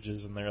Three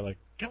Stooges, and they're like,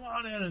 come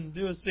on in and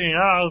do a scene.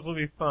 This will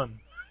be fun.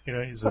 He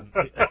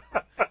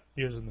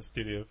was in the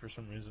studio for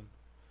some reason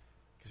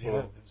because Well,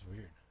 it was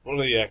weird. One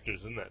of the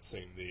actors in that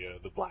scene,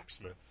 the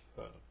blacksmith,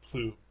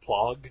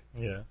 Plog.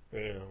 Yeah,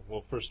 Yeah.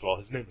 Well, first of all,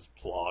 his name is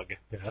Plog.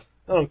 yeah.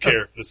 I don't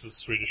care if this is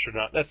Swedish or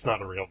not. That's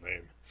not a real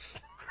name.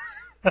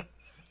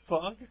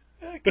 Plug?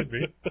 Yeah, it could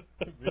be.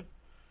 Could be.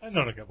 I've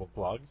known a couple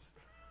plugs.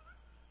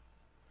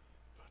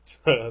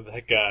 But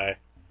that guy,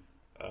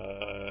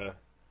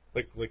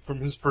 like from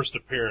his first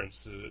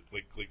appearance,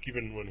 like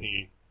even when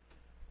he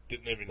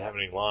didn't even have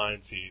any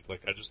lines,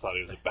 I just thought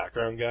he was a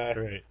background guy.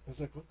 Right. I was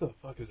like, what the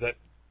fuck is that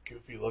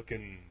goofy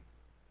looking,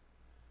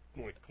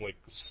 like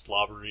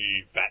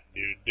slobbery fat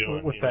dude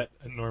doing? With that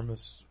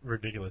enormous,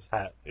 ridiculous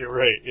hat. You're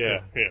right.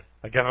 Yeah. Yeah.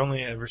 Like, I've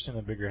only ever seen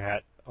a bigger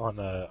hat on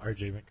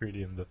R.J.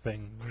 McCready in The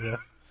Thing.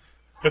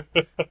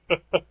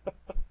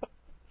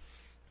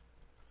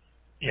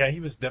 Yeah, he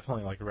was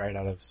definitely, like, right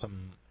out of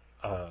some,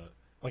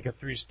 like a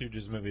Three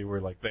Stooges movie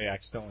where, like, they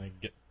accidentally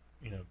get,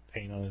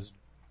 paint on his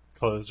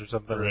clothes or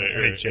something, Right,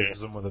 and he right,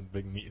 chases him with a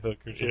big meat hook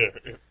or something.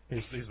 Yeah.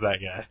 He's that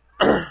guy.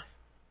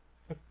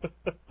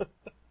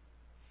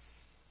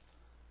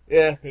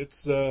 Yeah.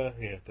 It's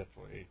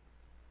definitely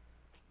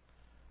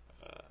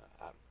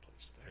out of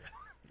place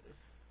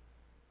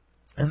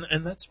there.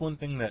 And that's one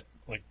thing that,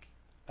 like,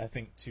 I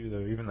think too, though,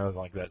 even though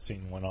like that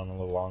scene went on a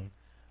little long,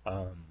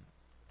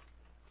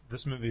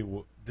 this movie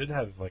did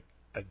have like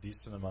a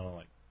decent amount of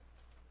like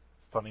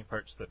funny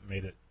parts that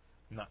made it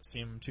not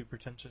seem too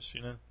pretentious,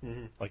 you know?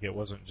 Mm-hmm. Like, it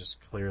wasn't just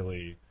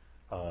clearly,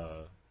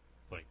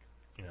 like,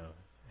 you know,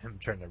 him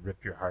trying to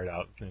rip your heart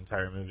out for the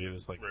entire movie. It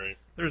was like, Right.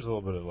 there was a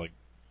little bit of, like,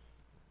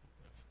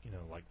 you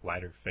know, like,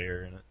 lighter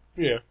fare in it.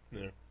 Yeah,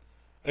 yeah.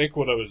 I think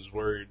what I was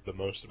worried the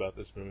most about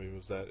this movie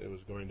was that it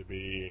was going to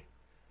be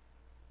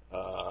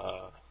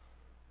a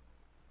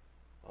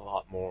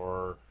lot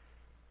more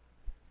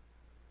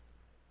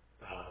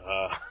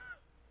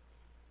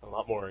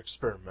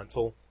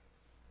experimental,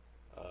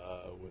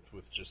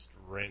 with just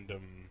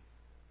random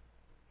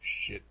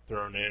shit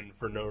thrown in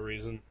for no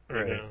reason. You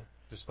know?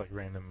 Just, like,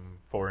 random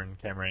foreign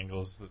camera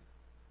angles that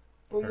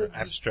Well, are just,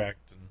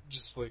 abstract and...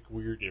 just like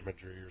weird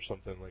imagery or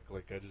something. Like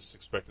I just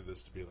expected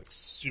this to be like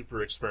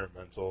super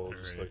experimental.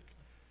 Just Right. like,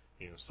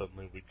 you know,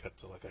 suddenly we'd cut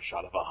to like a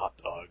shot of a hot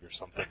dog or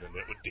something, and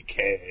it would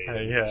decay.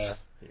 yeah.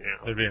 You know.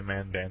 There'd be a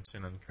man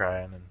dancing and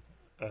crying,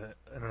 and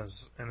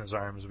in his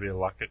arms would be a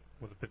locket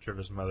with a picture of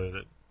his mother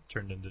that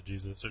turned into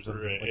Jesus or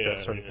something Right, like yeah,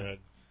 that sort of yeah. thing.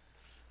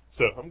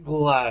 So I'm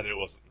glad it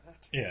wasn't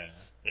that. Yeah,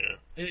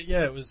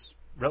 Yeah. it was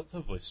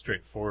relatively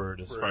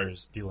straightforward as far Right.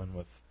 as dealing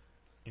with,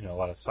 you know, a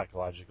lot of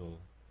psychological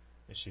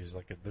issues.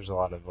 Like, there's a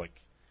lot of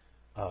like,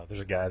 there's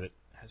a guy that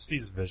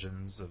sees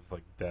visions of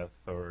like death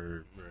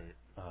or, Right.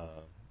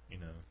 you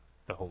know,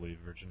 the Holy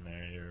Virgin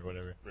Mary or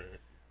whatever. Right.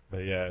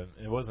 But yeah,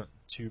 it wasn't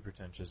too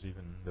pretentious,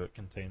 even though it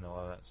contained a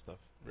lot of that stuff.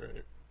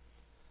 Right.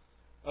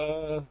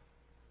 I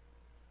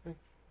think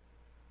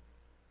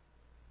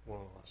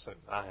one of the last things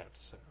I have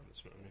to say on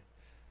this movie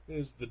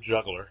is the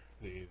juggler,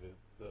 the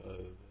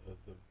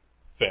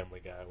family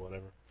guy,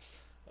 whatever.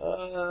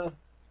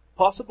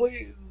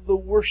 Possibly the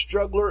worst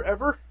juggler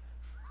ever.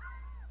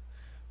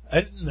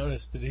 I didn't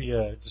notice. Did he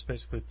just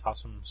basically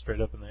toss him straight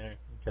up in the air?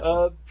 and catch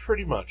him?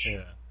 Pretty much.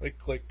 Yeah.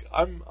 Like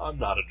I'm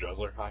not a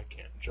juggler. I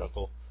can't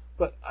juggle,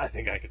 but I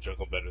think I could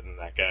juggle better than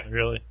that guy.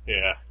 Really?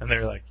 Yeah. And they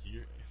were like,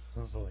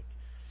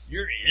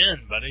 "You're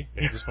in, buddy."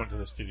 He just went to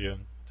the studio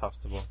and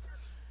tossed the ball.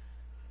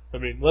 I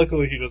mean,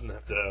 luckily he doesn't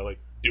have to like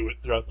do it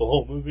throughout the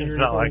whole movie. It's or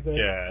not like anything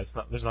that. It's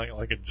not. There's not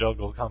like a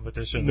juggle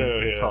competition. No,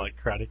 It's yeah. not like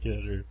Karate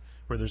Kid or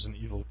where there's an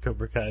evil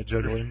Cobra Kai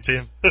juggling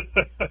team.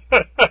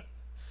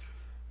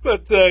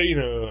 But you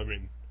know, I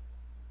mean,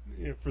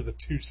 you know, for the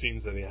two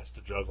scenes that he has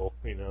to juggle,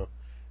 you know,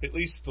 at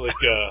least like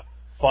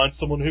find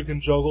someone who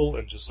can juggle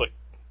and just like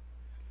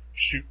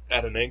shoot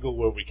at an angle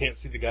where we can't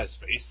see the guy's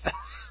face.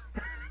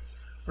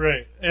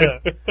 Right. Yeah.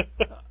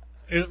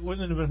 It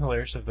wouldn't it have been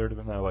hilarious if there would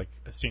have been like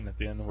a scene at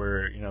the end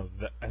where, you know,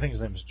 I think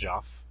his name is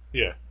Joff.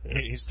 Yeah.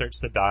 He starts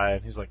to die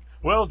and he's like,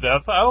 "Well,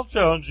 Death, I'll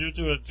challenge you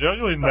to a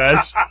juggling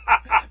match."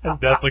 And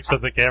Death looks at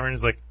the camera and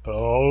he's like,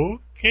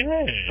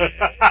 "Okay."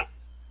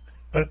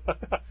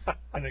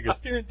 And it goes,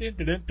 dun, dun,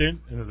 dun, dun, dun,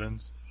 and it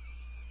ends.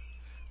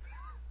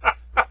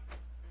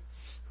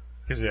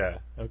 Cause yeah,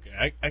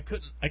 okay,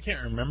 I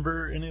can't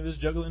remember any of his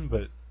juggling,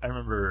 but I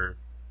remember,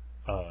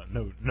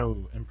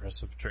 no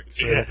impressive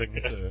tricks or Yeah. anything,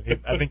 so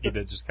I think he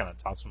did just kind of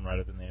toss him right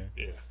up in the air.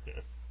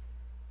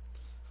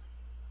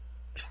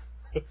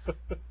 Yeah.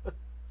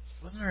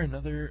 Wasn't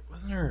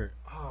there,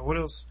 what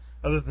else,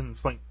 other than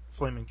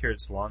Flaming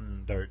Carrot's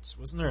lawn darts,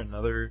 wasn't there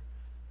another,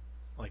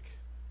 like,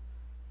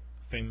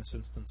 famous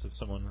instance of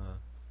someone,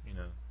 you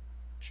know,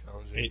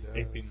 Challenging.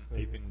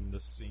 aping the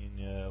scene,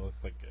 yeah, with,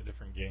 like, a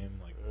different game,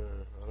 like,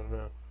 I don't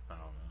know. I don't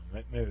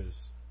know, maybe it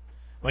was,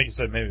 like you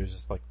said, maybe it was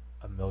just, like,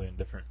 a million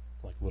different,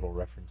 like, little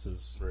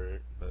references,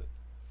 Right. but,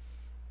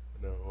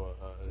 No,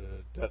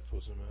 Death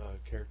was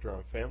a character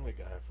on Family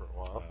Guy for a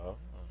while,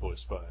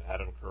 voiced by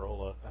Adam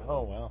Carolla.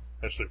 Oh, wow.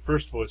 Actually,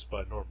 first voiced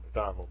by Norm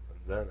Macdonald, and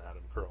then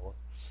Adam Carolla.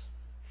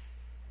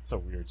 It's a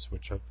weird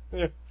switch up.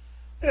 Yeah,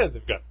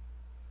 they've got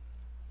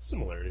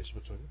similarities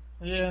between them.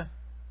 Yeah,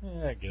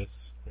 I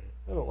guess. Yeah.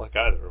 I don't like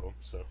either of them,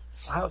 so.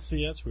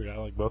 See, that's weird. I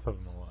like both of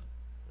them a lot.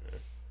 Yeah.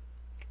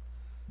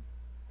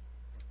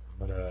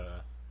 But,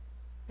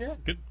 yeah,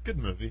 good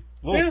movie.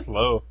 A little Yeah.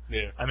 slow.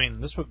 Yeah. I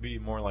mean, this would be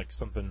more like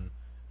something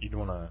you'd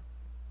want to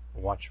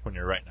watch when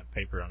you're writing a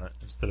paper on it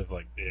instead of,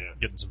 like, Yeah.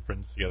 getting some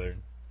friends together.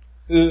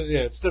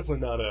 Yeah, it's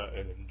definitely not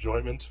an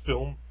enjoyment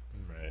film.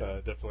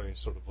 Right. Definitely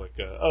sort of like,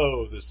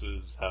 this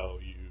is how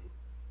you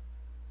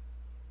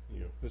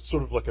know, it's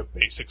sort of like a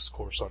basics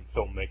course on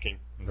filmmaking.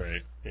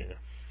 Right. Yeah.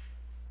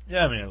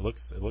 Yeah, I mean, it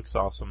looks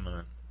awesome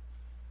and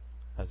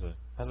it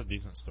has a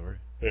decent story.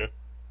 Yeah.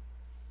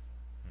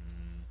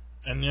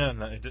 And yeah,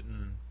 and it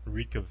didn't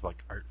reek of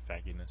like art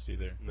fagginess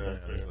either. No,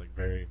 Yeah, it was yeah. like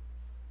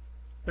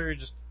very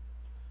just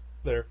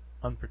There.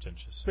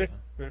 unpretentious. Yeah.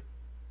 you know? Yeah.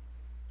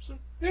 So,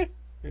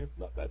 yeah,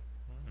 not bad.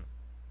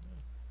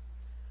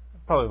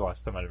 Probably the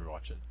last time I'd ever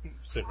watch it.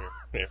 Same here.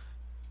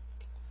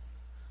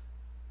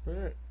 Yeah.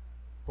 Alright.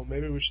 Well,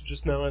 maybe we should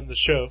just now end the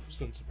show,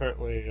 since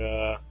apparently,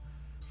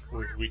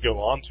 we go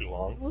on too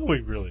long. Well, we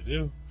really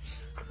do.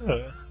 We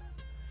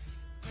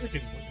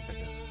can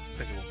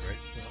take a little break.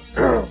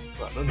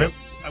 I don't know.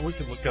 Maybe, we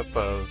could look up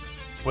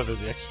whether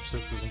The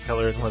Exorcist is in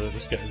color and whether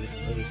this guy's in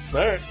the movie.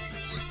 Alright.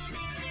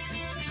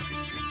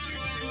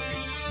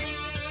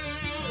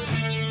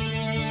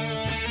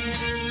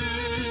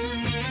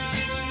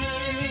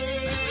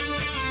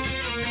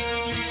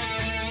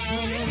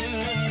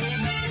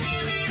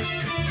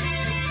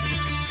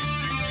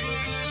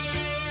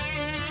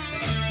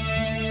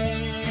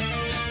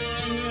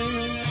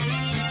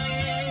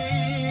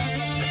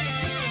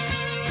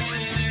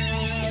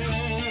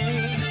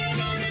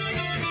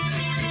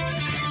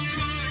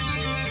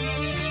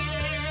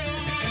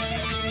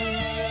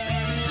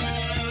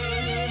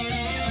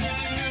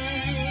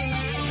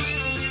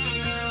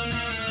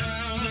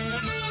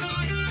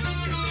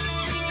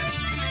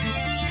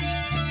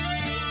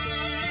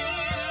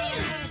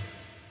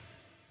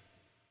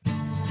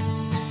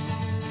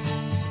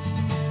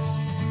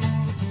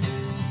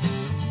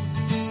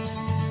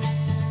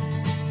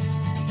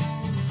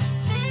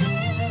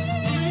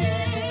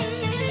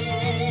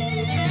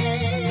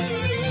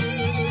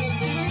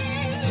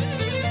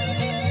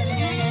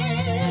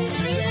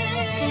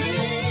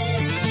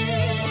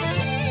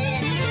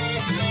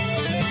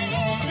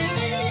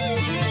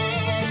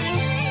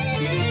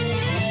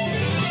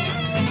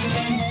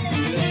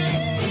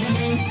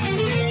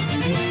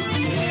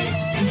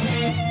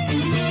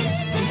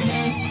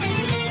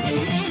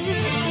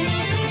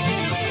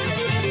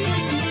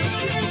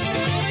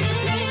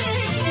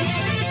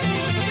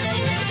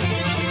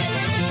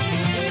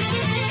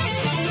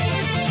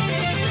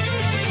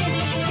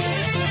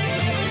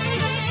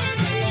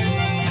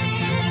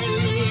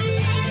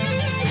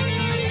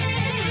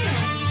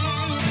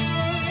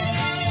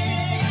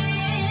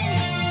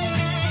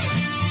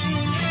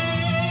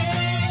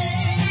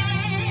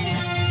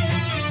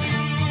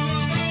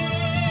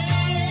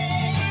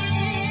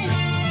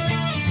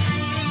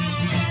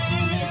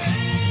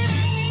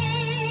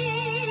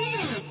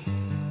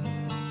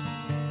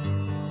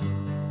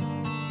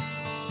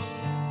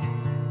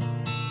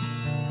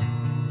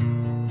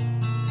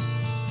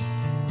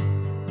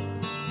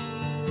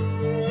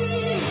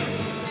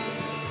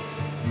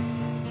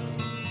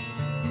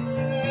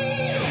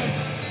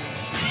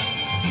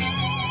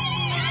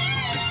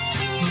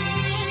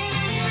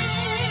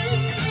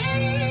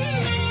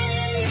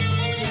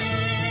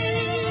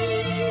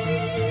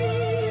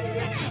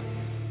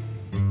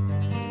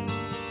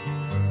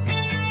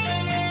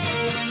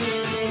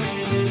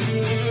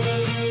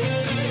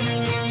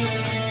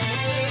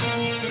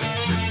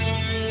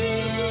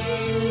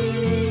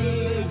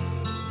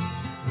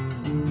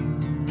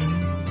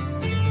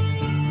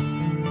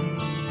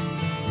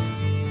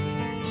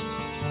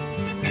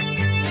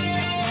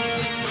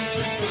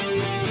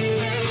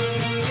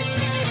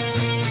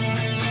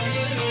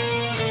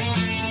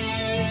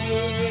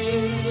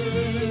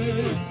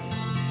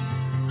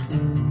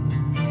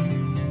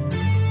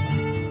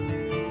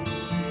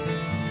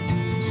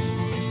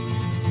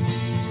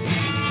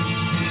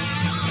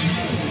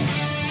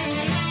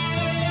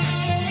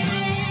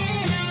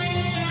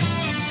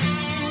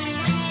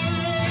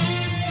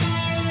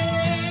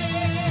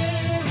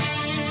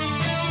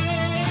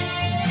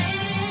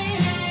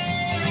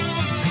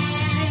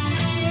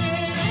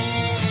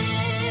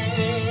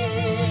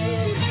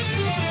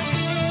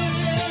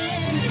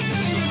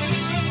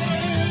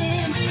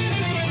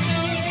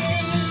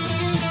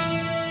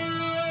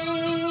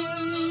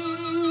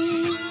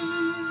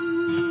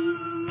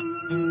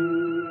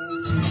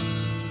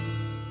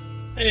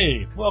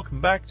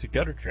 Welcome back to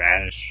Gutter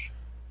Trash.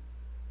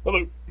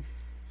 Hello.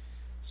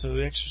 So,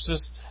 The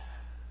Exorcist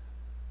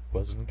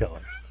was in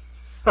color.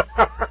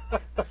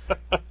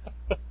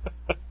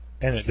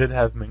 And it did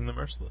have Ming the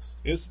Merciless.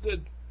 Yes, it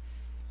did.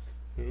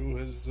 Who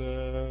has,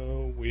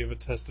 we have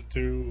attested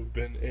to,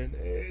 been in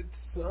a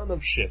ton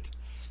of shit.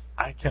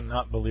 I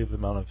cannot believe the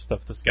amount of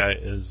stuff this guy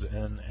is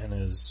in and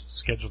is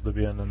scheduled to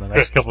be in the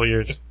next couple of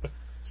years.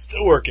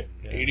 Still working.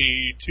 Yeah.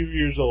 82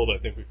 years old, I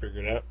think we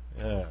figured out.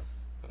 Yeah.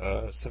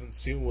 Seventh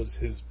Seal was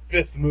his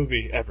 5th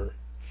movie ever.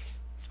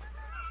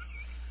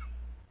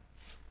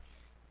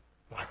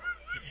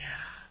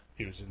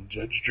 He was in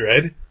Judge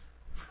Dredd.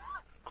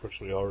 Of course,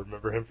 we all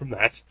remember him from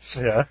that.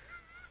 Yeah.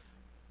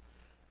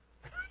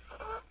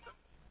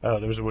 Oh,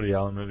 there was a Woody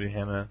Allen movie,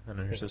 Hannah and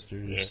her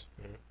sisters. Yeah.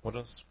 What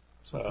else?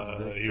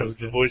 He was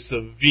the voice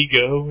of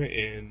Vigo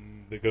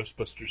in the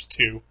Ghostbusters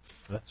 2.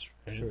 That's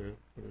right.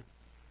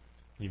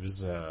 He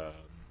was,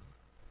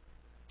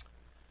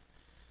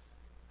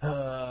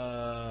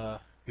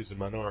 He was in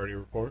Minority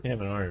Report. yeah,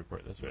 Minority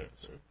Report, that's right.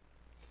 Yeah.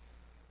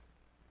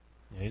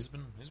 Yeah, he's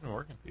been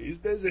working. He's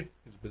busy.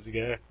 He's a busy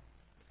guy.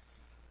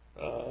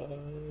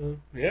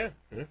 Yeah.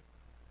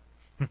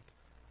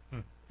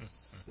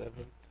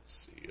 Seventh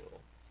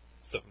Seal.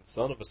 Seventh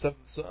son of a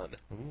seventh son.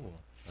 Ooh,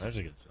 there's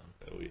a good son.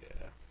 Oh,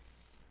 yeah.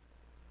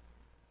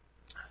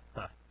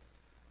 Huh.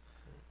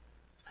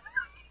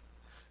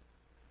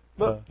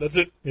 Well, that's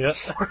it. Yeah.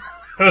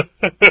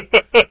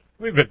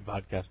 We've been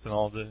podcasting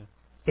all day.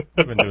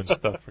 We've been doing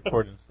stuff,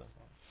 recording stuff.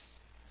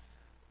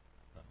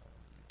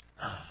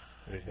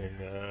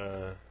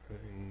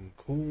 Anything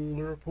cool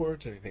to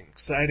report? Anything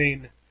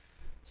exciting?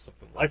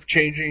 Something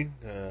life-changing?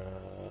 I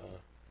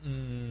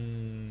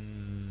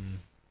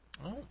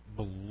don't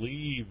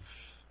believe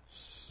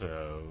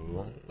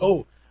so.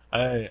 Oh,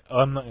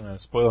 I'm not going to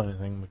spoil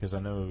anything because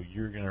I know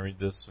you're going to read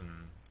this, and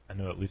I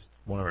know at least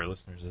one of our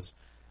listeners is.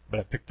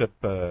 But I picked up,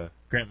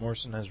 Grant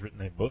Morrison has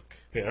written a book.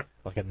 Yeah.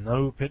 Like a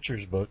no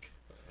pictures book.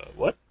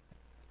 What?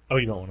 Oh,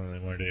 you don't want it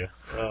anymore, do you?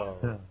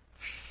 Oh.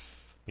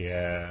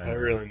 Yeah. I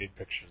really need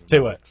pictures. Tell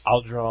you what,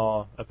 I'll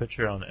draw a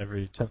picture on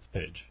every 10th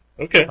page.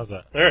 Okay. How's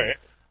that? All right.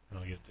 And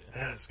I'll get it to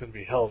you. It's going to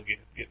be hell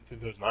getting through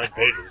those 9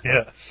 pages.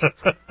 Yeah.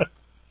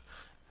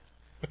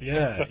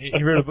 Yeah,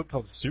 he wrote a book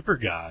called Super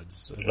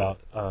Gods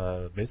about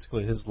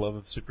basically his love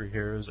of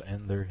superheroes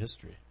and their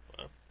history.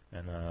 Wow.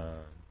 And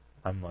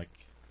I'm like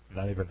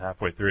not even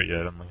halfway through it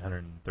yet. I'm like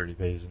 130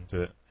 pages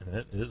into it, and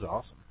it is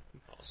awesome.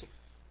 Awesome.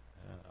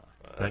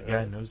 That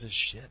guy knows his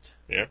shit.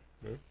 Yeah.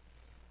 I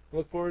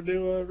look forward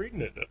to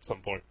reading it at some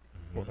point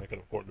when I can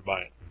afford to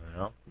buy it.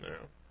 Yeah.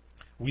 Yeah.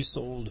 We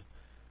sold.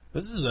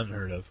 This is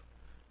unheard of.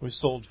 We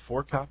sold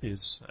 4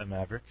 copies at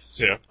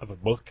Mavericks of a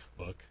book.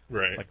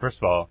 Right. Like, first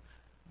of all,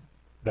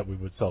 that we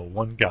would sell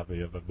 1 copy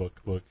of a book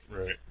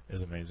Right.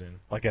 is amazing.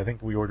 Like, I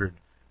think we ordered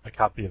a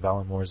copy of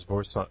Alan Moore's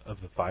Voice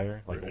of the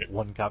Fire, like Right.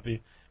 1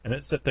 copy, and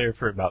it sat there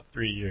for about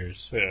 3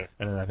 years. Yeah.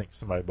 And then I think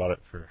somebody bought it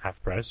for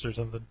half price or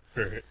something.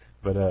 Right.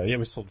 But yeah,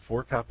 we sold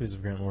 4 copies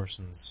of Grant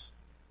Morrison's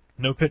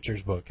No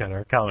Pictures book at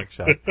our comic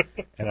shop,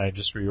 and I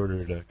just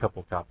reordered a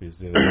couple copies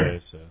the other day,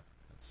 so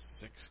that's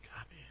 6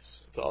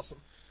 copies. That's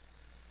awesome.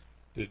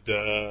 Did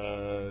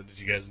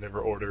you guys never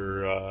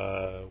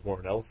order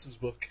Warren Ellis's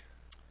book,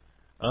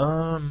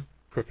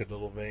 Crooked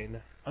Little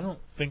Vein? I don't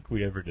think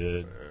we ever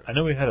did. I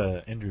know we had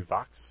a Andrew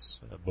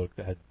Vox book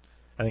that had,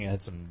 I think it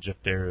had some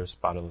Jeff Darrow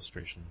spot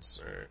illustrations.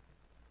 Right.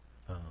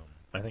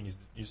 I think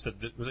you said,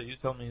 was it you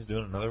telling me he's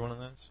doing another one of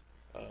those?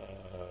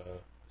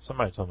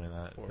 Somebody told me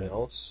that. Warren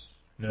Ellis?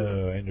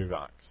 No, Andrew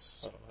Vox.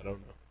 Oh, I don't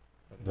know.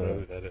 I don't know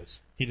who that is.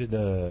 He did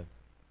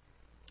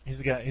he's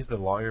the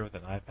lawyer with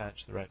an eye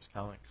patch that writes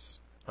comics.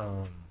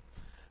 How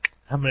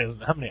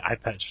many eye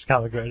patch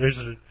comic writers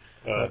are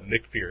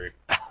Nick Fury.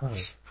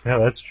 Yeah,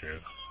 that's true.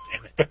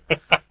 Damn it.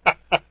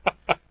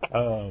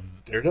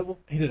 Daredevil?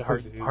 He did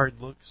Hard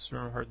Looks.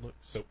 Remember Hard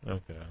Looks? Nope.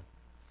 Okay.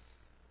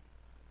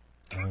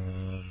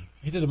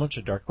 He did a bunch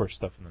of Dark Horse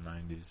stuff in the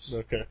 90s.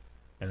 Okay.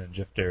 And then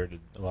Jeff Darrow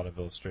did a lot of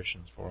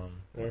illustrations for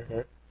him.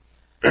 Alright.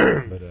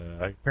 But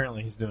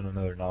apparently he's doing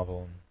another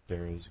novel, and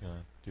Darrow's going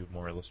to do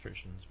more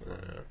illustrations for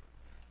him.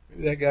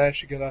 Maybe that guy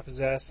should get off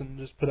his ass and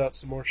just put out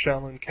some more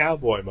Shaolin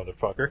Cowboy,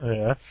 motherfucker.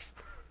 Yeah.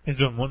 He's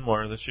doing one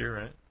more this year,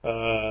 right?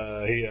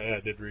 I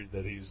did read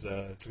that it's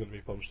going to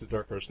be published at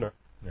Dark Horse now.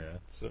 Yeah.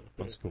 So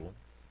That's cool.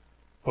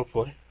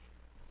 hopefully.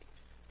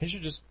 He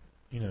should just,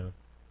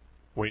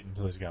 wait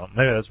until he's gone.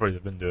 Maybe that's what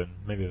he's been doing.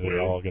 Maybe they're Weird.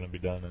 all going to be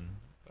done in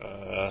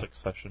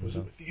succession. Was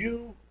it with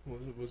you?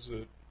 Was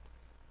it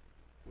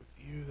with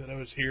you that I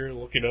was here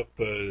looking up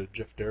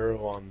Jeff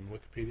Darrow on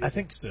Wikipedia? I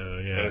think so,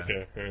 yeah.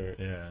 Okay, alright.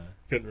 Yeah.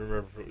 Couldn't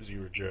remember if it was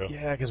you or Joe.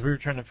 Yeah, because we were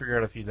trying to figure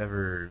out if he'd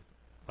ever,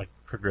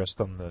 progressed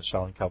on the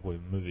Shaolin Cowboy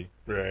movie.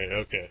 Right,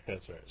 okay,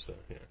 that's right. So,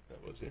 yeah,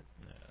 that was you.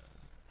 Yeah.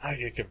 I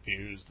get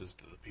confused as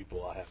to the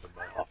people I have in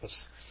my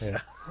office.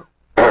 Yeah.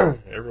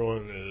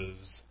 Everyone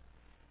is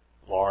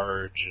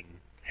large and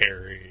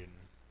hairy and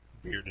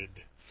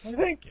bearded. Well,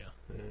 thank you.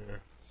 Yeah,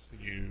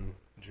 so you,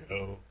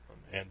 Joe,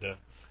 Amanda,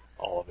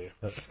 all of you.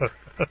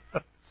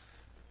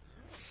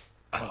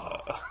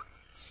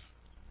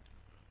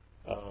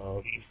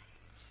 Um,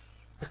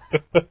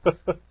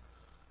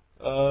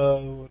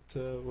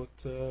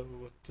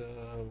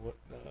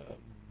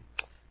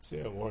 so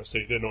yeah, so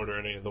you didn't order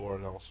any of the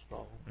Warren Ellis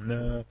novel?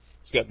 No.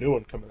 He's got a new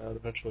one coming out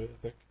eventually, I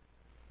think.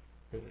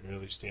 Or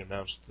at least he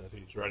announced that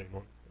he's writing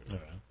one. Yeah.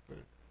 Yeah.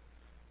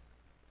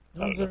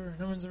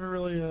 No one's ever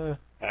really,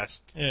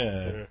 Asked.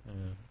 yeah.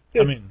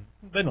 Yeah. I mean,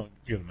 they don't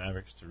go to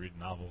Mavericks to read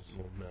novels.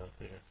 Well, no,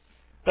 yeah.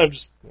 I'm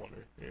just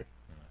wondering. Yeah.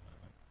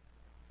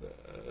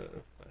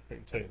 I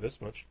can tell you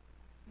this much: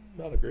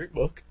 not a great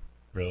book.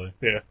 Really?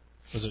 Yeah.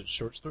 Was it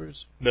short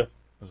stories? No.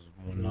 Was it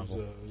one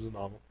novel? It was a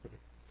novel.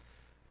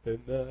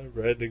 And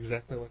read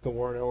exactly like a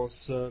Warren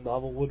Ellis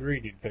novel would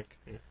read. You'd think.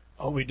 Yeah.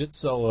 Oh, we did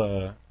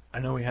sell. I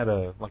know we had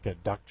a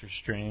Doctor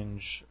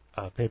Strange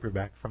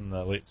paperback from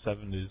the late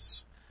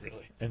 '70s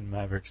Really? in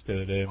Mavericks the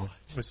other day.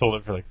 We sold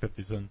it for like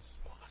 50 cents.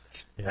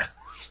 What? Yeah.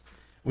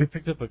 We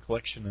picked up a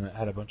collection and it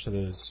had a bunch of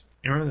those.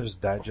 You remember those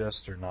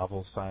digest or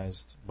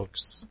novel-sized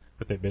books,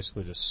 but they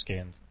basically just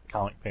scanned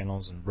comic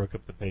panels and broke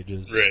up the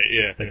pages. Right.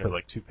 Yeah. They yeah. put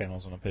like 2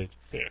 panels on a page.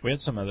 Yeah. We had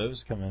some of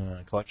those come in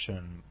a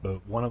collection,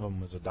 but one of them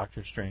was a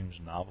Doctor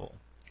Strange novel.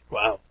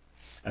 Wow.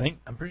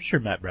 I'm pretty sure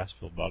Matt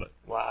Brassfield bought it,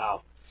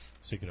 Wow.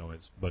 so you could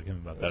always bug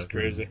him about That's that.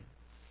 crazy.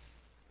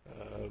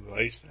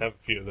 I used to have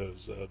a few of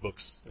those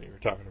books that you were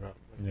talking about.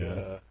 Like,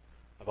 Yeah.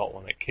 I bought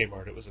one at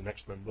Kmart. It was an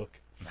X-Men book.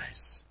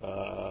 Nice.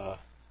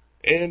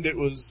 And it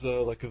was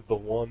like the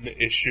one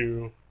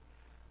issue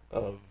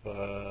of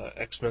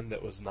X-Men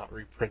that was not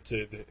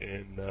reprinted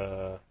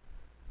in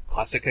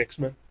Classic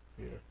X-Men.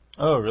 Yeah.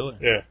 Oh, really?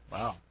 Yeah.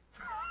 Wow.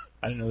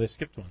 I didn't know they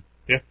skipped one.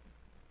 Yeah.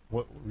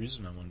 What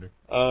reason, I wonder?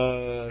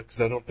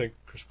 Because I don't think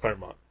Chris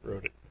Claremont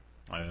wrote it.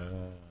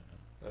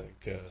 I think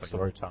It's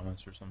like Roy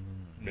Thomas or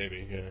something?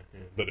 maybe, yeah.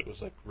 But it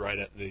was like right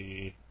at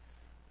the.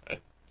 I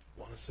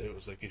want to say it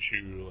was like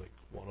issue like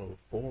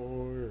 104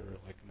 or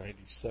like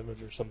 97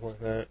 or something like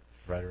that.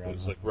 Right around. It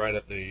was like right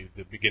at the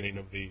beginning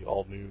of the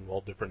all new,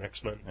 all different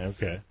X-Men.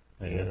 Okay.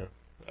 Yeah.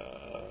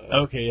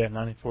 Okay, yeah,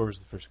 94 was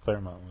the first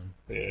Claremont one.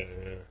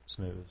 Yeah.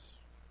 Smooth.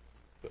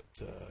 But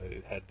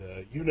it had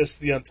Eunice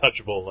the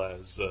Untouchable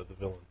as the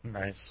villain.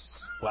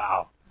 Nice.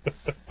 Wow.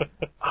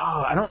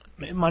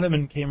 It might have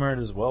been Kmart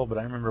as well, but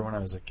I remember when I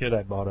was a kid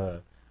I bought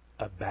a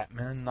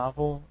Batman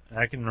novel, and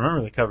I can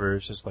remember the cover.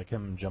 It's just like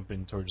him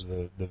jumping towards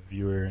the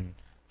viewer and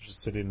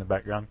just sitting in the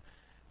background.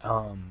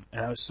 And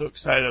I was so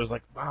excited. I was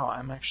like, wow,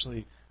 I'm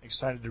actually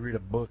excited to read a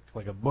book,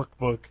 like a book.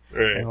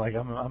 Right. And like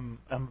I'm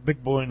a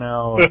big boy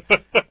now.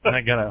 And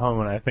I got it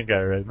home and I think I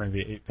read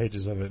maybe 8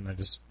 pages of it, and I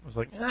just was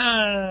like,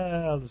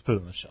 I'll just put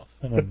it on the shelf.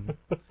 And then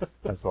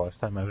that's the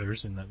last time I've ever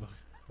seen that book.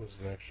 Was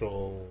it an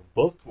actual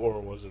book, or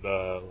was it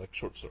like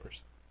short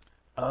stories?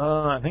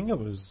 I think it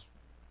was.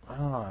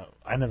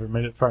 I never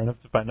made it far enough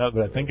to find out,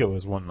 but I think it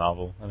was one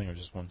novel. I think it was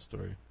just one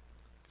story.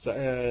 So I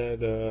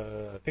had,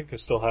 I think I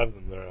still have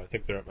them there. I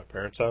think they're at my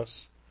parents'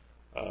 house.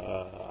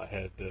 I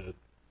had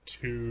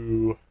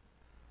 2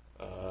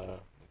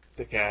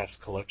 thick-ass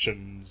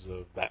collections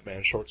of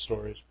Batman short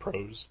stories,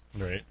 prose.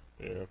 Right.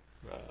 Yeah.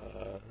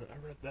 I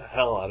read the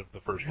hell out of the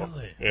first one.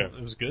 Really? Yeah.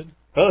 It was good?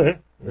 Oh, yeah.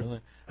 Really?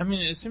 I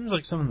mean, it seems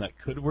like something that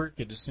could work.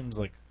 It just seems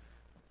like,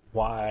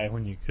 why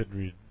when you could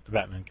read a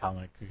Batman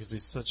comic? Because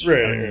he's such...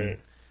 Right, I mean, right.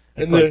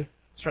 It's And like,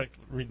 it's like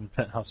reading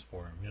Penthouse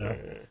for him, you know?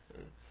 Right.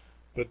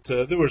 But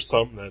there were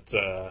some that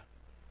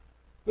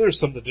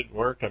didn't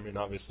work. I mean,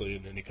 obviously,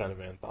 in any kind of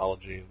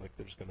anthology, like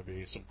there's going to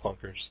be some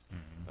clunkers.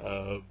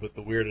 Mm-hmm. But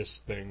the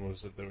weirdest thing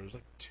was that there was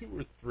like 2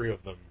 or 3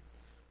 of them,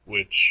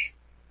 which,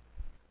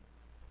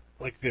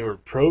 like, they were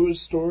prose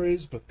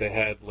stories, but they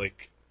had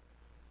like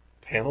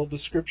panel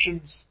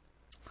descriptions.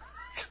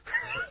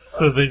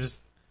 So they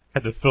just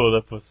had to fill it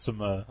up with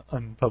some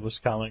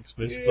unpublished comics,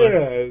 basically.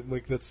 Yeah,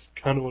 like that's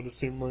kind of what it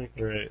seemed like.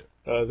 Right.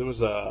 There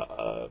was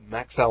a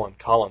Max Allan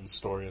Collins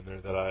story in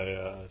there that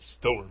I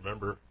still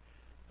remember,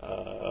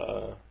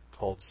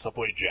 called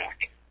Subway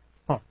Jack.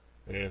 Huh.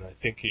 And I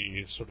think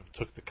he sort of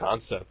took the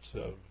concept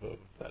of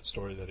that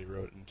story that he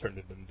wrote and turned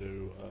it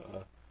into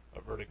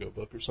a Vertigo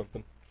book or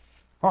something.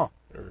 Huh.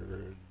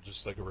 Or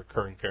just like a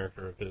recurring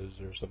character of his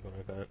or something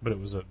like that. But it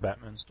was a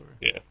Batman story.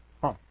 Yeah.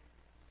 Huh.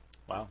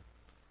 Wow.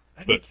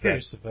 I'd But be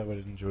curious if I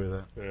would enjoy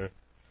that.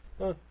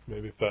 Yeah.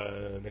 Maybe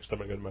if next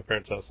time I go to my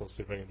parents' house, I'll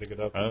see if I can dig it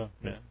up. Oh,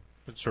 yeah.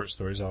 But short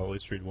stories, I'll at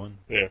least read one.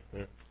 Yeah.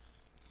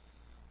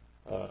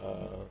 I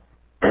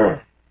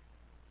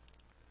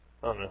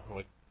don't know.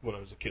 Like when I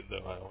was a kid,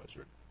 though, I always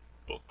read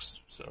books.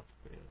 So,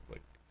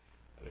 like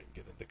I didn't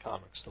get into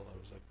comics till I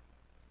was like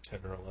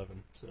 10 or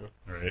 11. So,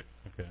 Right.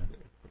 Okay.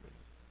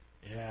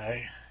 Yeah,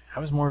 I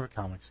was more of a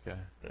comics guy.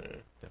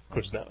 of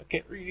course, now I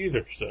can't read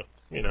either. So,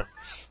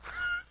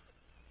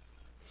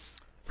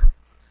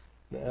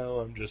 now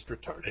I'm just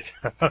retarded.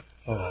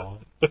 Oh.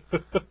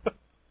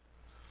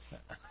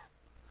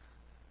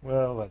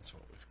 Well, that's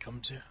what we've come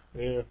to.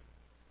 Yeah.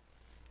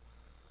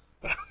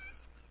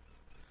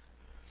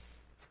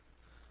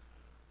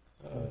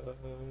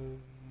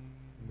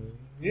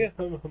 Yeah,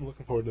 I'm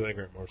looking forward to that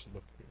Grant Morrison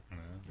book.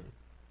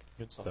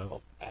 Good I'll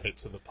stuff. add it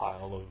to the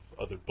pile of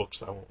other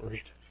books I won't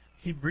read.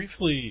 He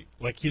briefly,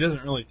 like, he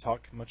doesn't really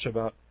talk much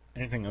about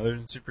anything other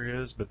than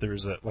superheroes, but there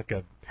was a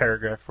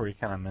paragraph where he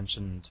kind of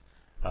mentioned,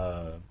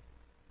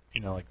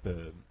 like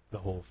the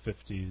whole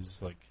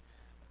 50s, like,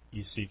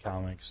 EC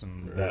Comics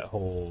and Right. that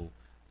whole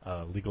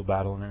legal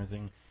battle and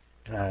everything.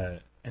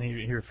 And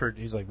he referred,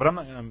 he's like, but I'm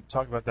not going to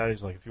talk about that.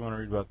 He's like, if you want to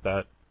read about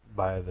that,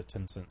 buy the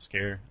 10 Cent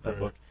Scare, that Right.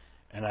 book.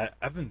 And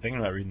I've been thinking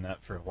about reading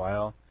that for a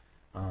while.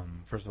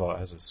 First of all, it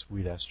has a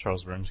sweet-ass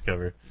Charles Burns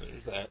cover.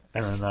 There's that.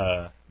 And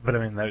then, but I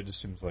mean, that just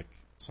seems like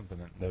something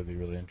that would be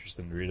really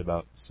interesting to read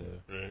about. So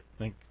Right. I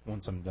think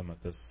once I'm done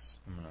with this,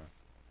 I'm going to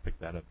pick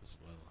that up as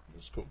well.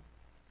 That's cool.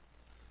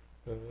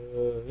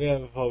 Yeah,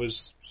 I've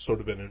always sort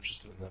of been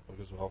interested in that book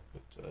as well,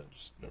 but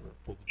just never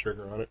pulled the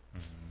trigger on it.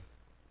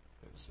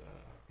 Because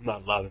I'm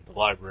not allowed into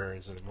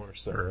libraries anymore,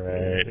 so...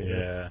 Right,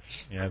 yeah.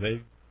 Yeah,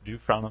 they do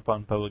frown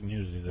upon public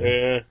nudity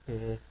there.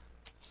 Yeah.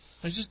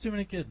 There's just too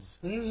many kids.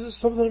 There's just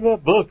something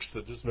about books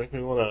that just make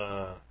me want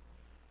to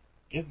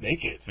get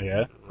naked.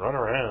 Yeah. Run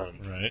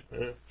around. Right.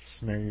 Yeah.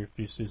 Smear your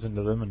feces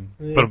into them and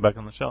Yeah. put them back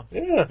on the shelf.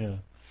 Yeah. Yeah.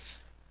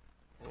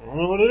 I don't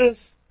know what it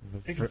is. I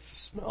The think fr- it's the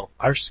smell.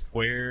 Our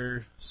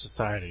square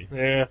society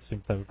Yeah.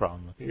 seems to have a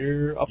problem with.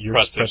 You're You're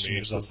oppressing expressing me,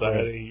 yourself,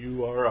 society.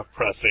 You are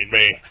oppressing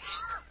me.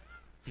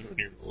 You and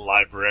your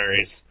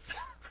libraries.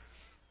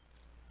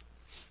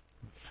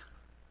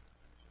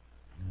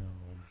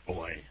 Oh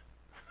boy.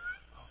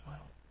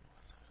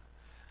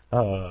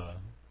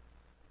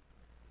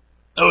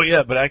 Oh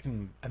yeah, but I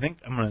think I'm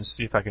gonna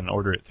see if I can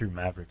order it through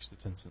Mavericks, the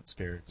 10 Cent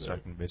Scare, so I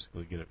can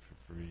basically get it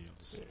for free. I'll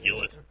just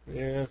steal it.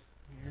 Yeah.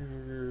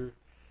 You're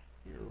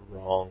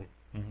wrong.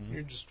 Mhm.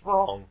 You're just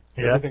wrong.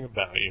 Yeah. Everything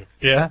about you.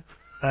 Yeah,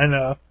 I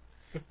know.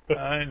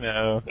 I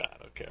know. Nah,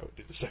 okay, I would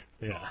do the same.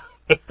 Yeah.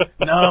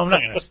 No, I'm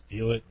not gonna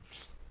steal it.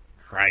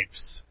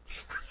 Cripes.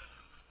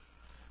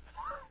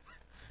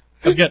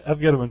 I've got a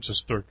bunch of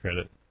store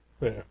credit.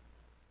 Yeah.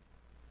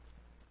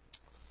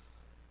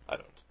 I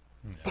don't.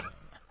 Yeah.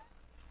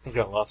 I've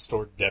got a lot of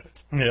stored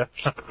debit. Yeah.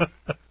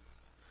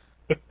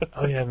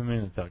 Oh yeah, I've been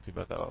meaning to talk to you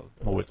about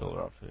that. We'll wait till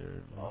we're off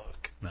there.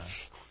 Fuck. No.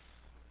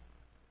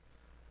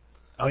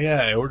 Oh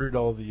yeah, I ordered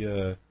all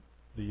the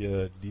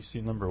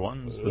DC number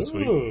ones this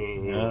week.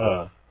 Ooh.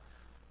 Yeah.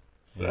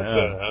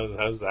 So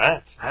how's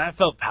that? I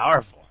felt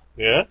powerful.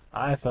 Yeah?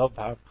 I felt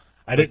powerful.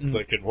 I didn't.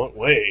 Like in what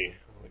way?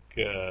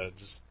 Like,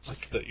 just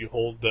that you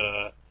hold,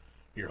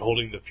 you're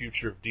holding the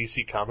future of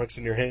DC Comics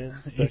in your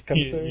hands? That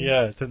kind of thing?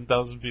 Yeah,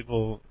 10,000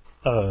 people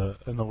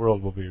in the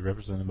world will be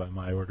represented by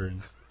my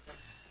ordering.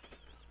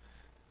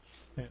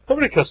 How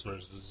many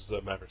customers does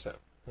Mavericks have?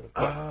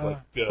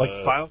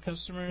 Like file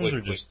customers, like,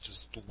 or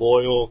just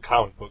loyal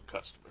comic book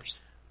customers?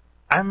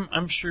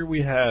 I'm sure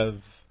we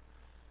have,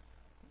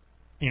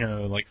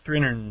 like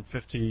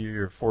 350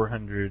 or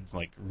 400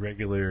 like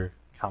regular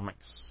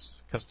comics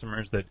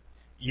customers that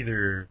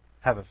either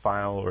have a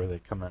file or they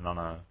come in on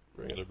a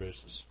Regular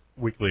basis.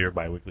 weekly or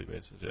bi-weekly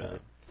basis. Yeah.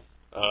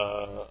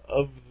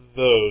 Of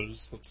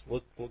those, let's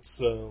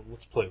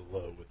play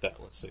low with that.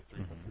 Let's say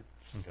 300.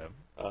 Okay.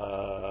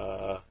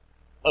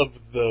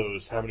 Of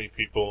those, how many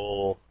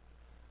people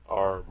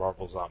are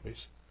Marvel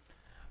zombies?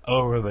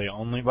 Oh, are they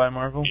only by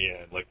Marvel?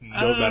 Yeah, like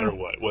no matter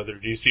what, whether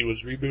DC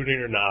was rebooting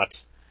or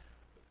not,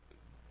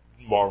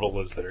 Marvel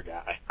was their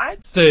guy.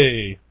 I'd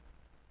say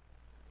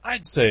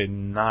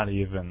not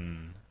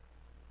even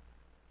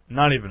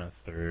a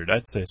third.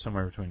 I'd say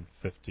somewhere between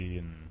 50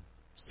 and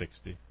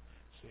 60.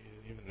 See,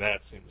 even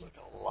that seems like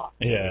a lot.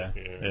 To Yeah.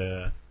 me.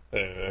 Yeah.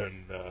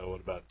 And what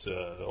about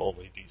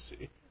only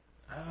DC?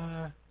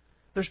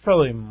 There's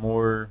probably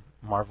more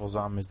Marvel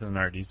zombies than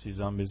there are DC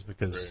zombies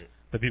because Right.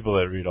 the people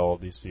that read all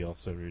DC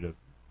also read a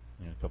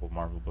couple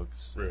Marvel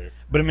books. Right.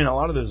 But I mean, a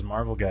lot of those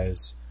Marvel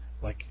guys,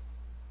 like,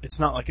 it's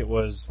not like it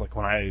was like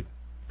when I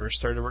first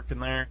started working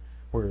there,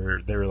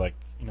 where they were like,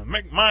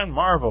 make mine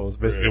Marvel is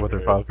basically Right, what their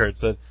right. file card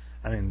said.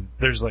 I mean,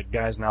 there's like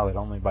guys now that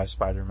only buy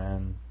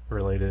Spider-Man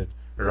related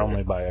or Right.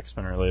 only buy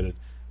X-Men related,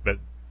 but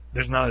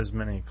there's not as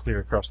many clear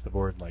across the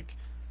board, like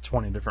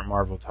 20 different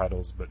Marvel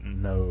titles, but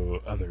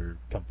no other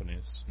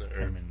companies. Right.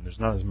 I mean, there's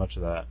not as much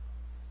of that.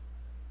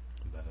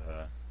 But,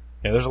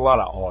 yeah, there's a lot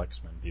of all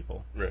X-Men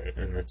people. Right.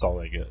 And it's all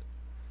they get.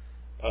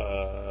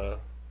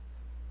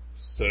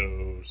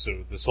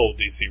 So this whole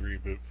DC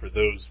reboot for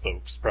those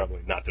folks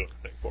probably not doing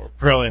anything for them.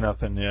 Probably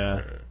nothing, yeah.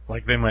 Right.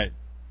 Like, they might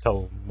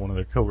tell one of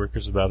their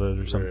coworkers about it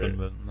or something,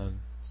 Right.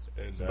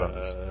 but And about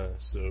it.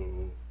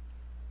 so,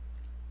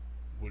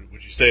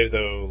 would you say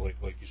though,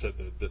 like you said,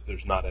 that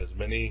there's not as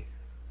many,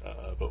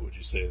 but would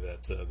you say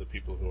that the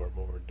people who are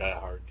more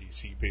diehard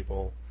DC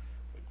people,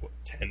 like what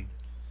 10?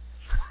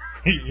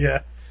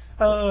 yeah.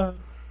 I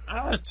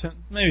don't know,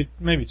 10,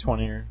 maybe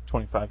 20 or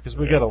 25, because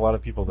we Yeah. got a lot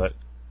of people that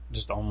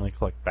just only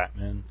collect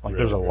Batman. Like,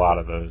 there's a Right. lot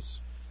of those.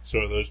 So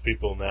are those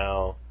people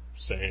now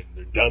saying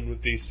they're done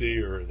with DC,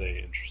 or are they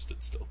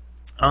interested still?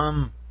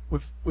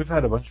 We've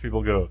had a bunch of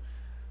people go,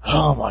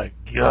 "Oh my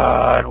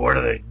God, what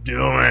are they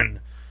doing?"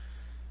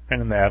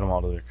 And then they add them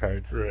all to their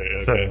card. Right.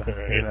 So,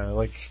 Okay. Right.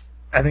 like,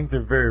 I think they're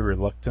very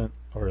reluctant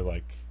or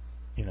like,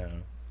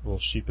 a little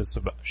sheepish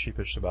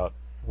about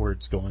where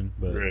it's going.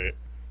 But Right.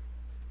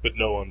 But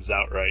no one's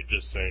outright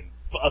just saying,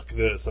 fuck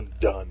this, I'm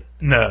done.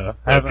 No,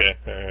 I haven't. Okay,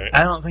 alright.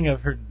 I don't think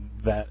I've heard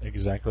that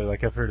exactly.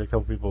 Like I've heard a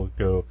couple people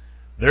go,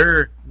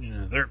 they're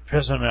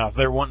pissing me off.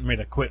 They're wanting me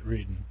to quit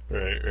reading.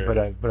 Right, right. But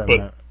I'm But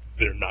not.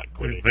 they're not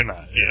quitting. They're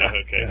not. Yeah,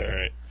 okay,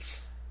 alright.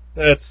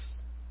 That's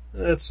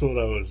what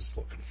I was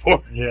looking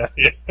for. Yeah.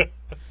 Yeah.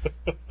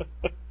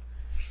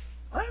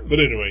 But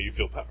anyway, you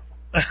feel powerful.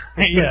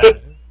 Yeah.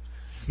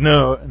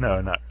 No,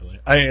 not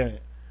really.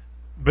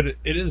 But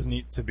it is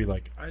neat to be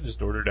like, I just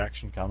ordered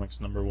Action Comics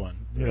 #1.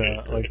 Yeah, Right,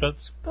 like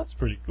right. that's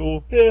pretty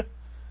cool. Yeah.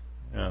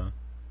 Yeah.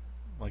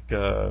 Like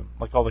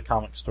all the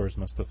comic stores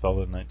must have felt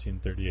in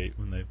 1938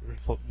 when they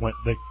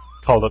they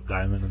called up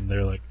Diamond and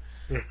they're like,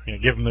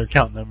 give them their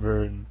account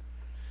number and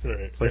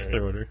Right, place right.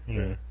 their order.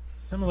 Yeah.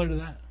 Similar to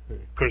that.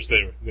 Of course,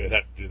 they'd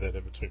have to do that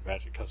in between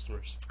Magic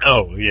customers.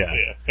 Oh yeah.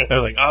 Yeah.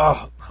 They're like,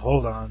 oh,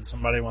 hold on,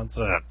 somebody wants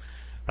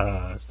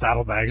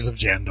saddlebags of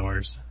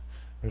Jandors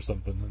or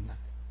something,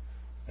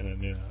 and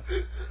then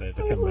they had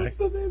to come back.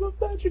 The name of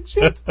magic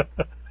shit.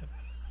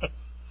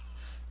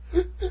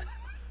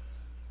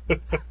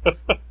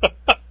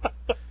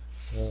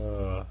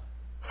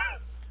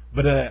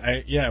 But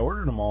I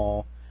ordered them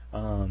all.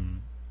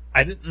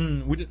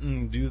 We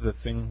didn't do the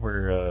thing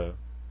where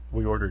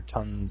we ordered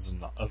tons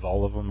of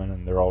all of them and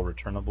then they're all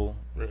returnable,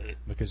 Right.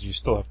 because you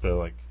still have to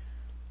like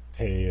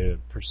pay a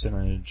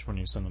percentage when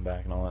you send them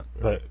back and all that.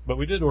 Right. But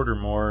we did order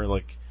more.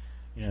 Like,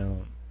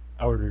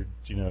 I ordered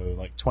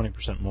like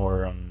 20%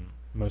 more on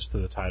most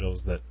of the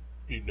titles that.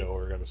 You know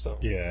we're gonna sell.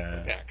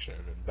 Yeah. Like Action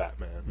and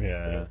Batman.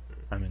 Yeah.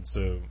 I mean,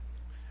 so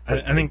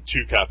I think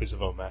 2 copies of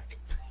OMAC.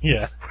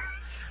 yeah.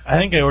 I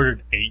think I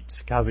ordered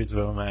 8 copies of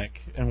OMAC,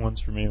 and one's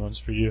for me, one's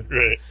for you.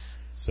 Right.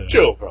 So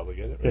Joe will probably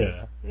get it. Right?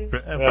 Yeah.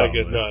 Good.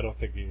 Probably. No, I don't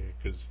think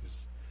because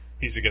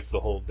he's against the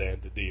whole Dan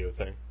DiDio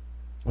thing.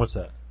 What's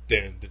that?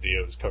 Dan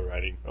DiDio is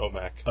co-writing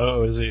OMAC.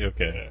 Oh, is he?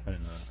 Okay. Yeah. I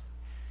didn't know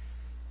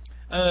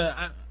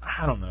that.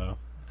 I don't know.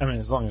 I mean,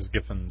 as long as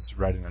Giffen's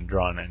writing and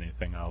drawing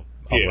anything, I'll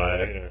buy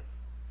it. Yeah.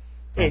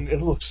 And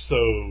it looks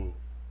so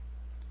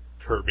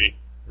Kirby.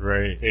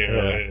 Right.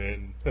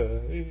 And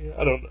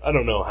I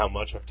don't know how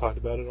much I've talked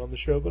about it on the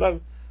show, but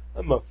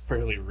I'm a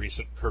fairly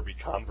recent Kirby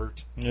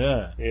convert.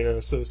 Yeah.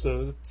 So it's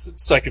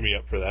psyching me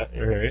up for that.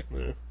 Right.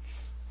 Yeah.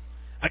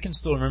 I can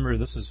still remember,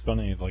 this is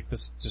funny, like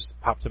this just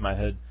popped in my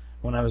head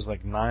when I was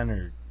like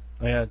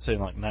I'd say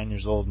like 9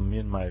 years old, me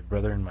and my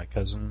brother and my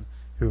cousin,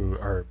 who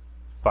are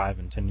 5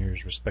 and 10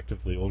 years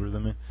respectively older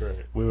than me,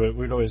 Right.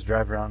 we'd always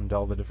drive around to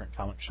all the different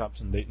comic shops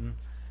in Dayton.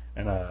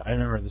 And I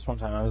remember this one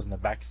time I was in the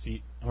back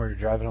seat and we were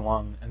driving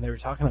along and they were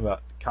talking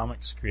about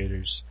comics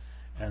creators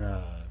and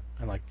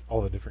like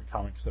all the different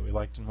comics that we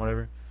liked and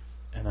whatever.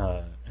 And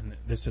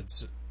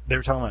they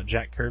were talking about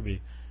Jack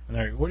Kirby and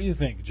they're like, what do you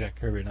think of Jack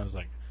Kirby? And I was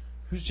like,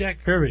 who's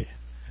Jack Kirby?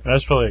 And I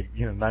was probably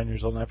 9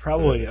 years old and I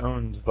probably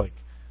owned like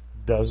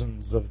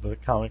dozens of the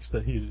comics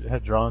that he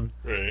had drawn.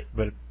 Right.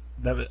 But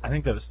I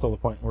think that was still the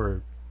point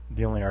where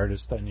the only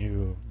artist I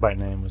knew by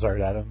name was Art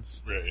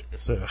Adams. Right.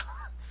 So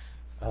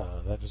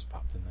that just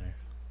popped in there.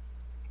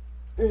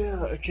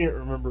 Yeah, I can't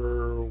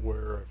remember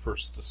where I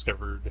first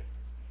discovered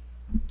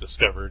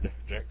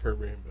Jack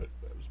Kirby, but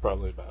it was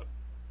probably about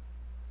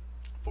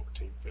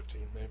 14,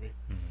 15 maybe.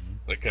 Mm-hmm.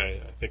 Like I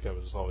think I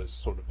was always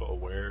sort of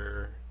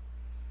aware,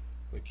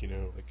 like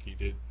like he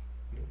did,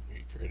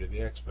 he created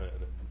the X-Men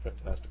and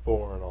Fantastic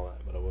Four and all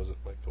that, but I wasn't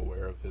like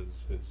aware of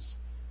his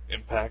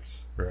impact.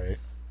 Right.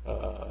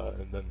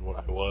 And then when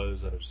I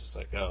was just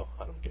like, oh,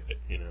 I don't get it,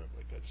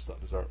 like I just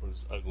thought his art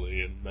was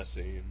ugly and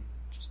messy and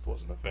just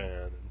wasn't a fan.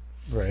 And,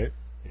 Right.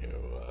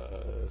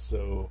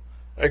 so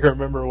I can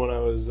remember when I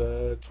was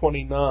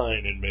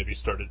 29 and maybe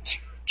started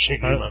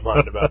changing my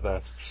mind about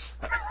that.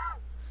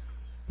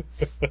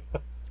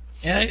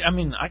 Yeah, I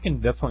mean, I can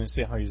definitely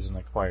see how he's an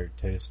acquired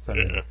taste. I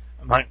mean,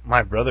 Yeah.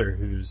 my brother,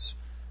 who's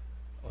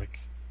like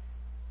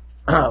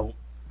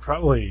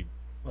probably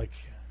like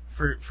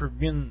for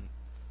being,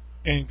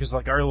 and because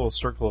like our little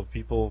circle of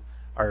people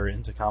are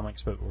into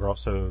comics, but we're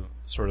also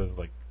sort of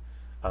like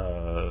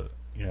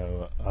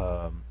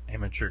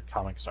amateur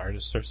comics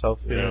artists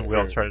ourselves. We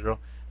all try to draw.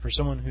 For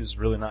someone who's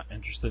really not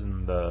interested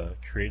in the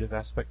creative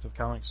aspect of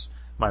comics,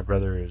 my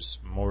brother is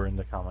more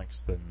into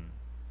comics than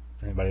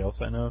anybody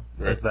else I know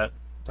of that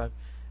type,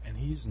 and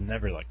he's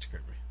never liked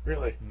Kirby.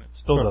 Really?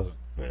 Still Huh. doesn't.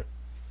 Yeah.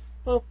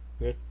 Well,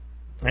 yeah.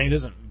 And he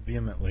doesn't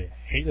vehemently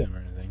hate him or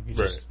anything. He's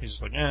Right.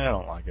 just like, I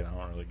don't like it. I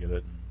don't really get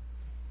it. And,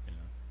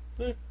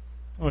 Yeah.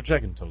 which I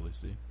can totally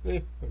see. Yeah,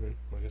 I mean,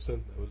 like I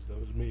said, that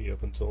was me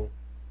up until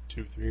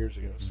 2-3 years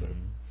ago. So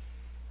Mhm.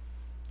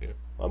 yeah,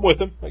 I'm with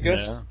him, I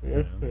guess.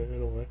 Yeah.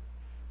 In a way.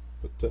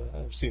 But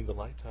I've seen the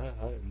light.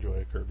 I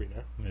enjoy Kirby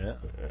now. Yeah.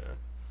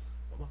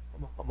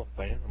 I'm a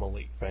fan. I'm a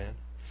late fan.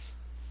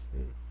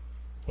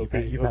 Yeah.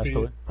 You passed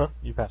away. Huh?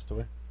 You passed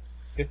away.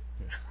 Yeah.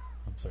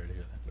 I'm sorry to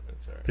hear that.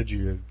 That's all right. Did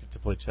you get to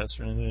play chess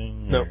or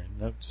anything? No.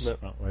 Nope. Just No.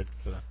 not right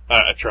for that.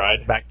 I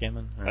tried.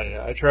 Backgammon? Or?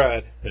 I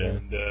tried, Yeah.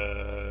 and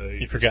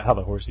you forgot how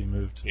the horsey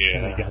moved.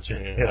 Yeah, I got you.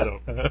 yeah, I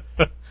don't.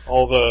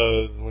 All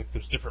the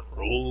there's different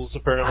rules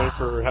apparently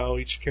for how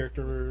each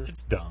character,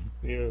 It's dumb.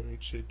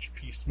 each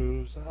piece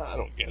moves. I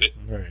don't get it.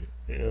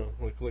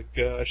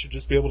 Right. I should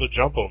just be able to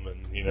jump them,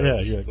 and Yeah,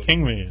 just, you're like,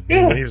 king me. And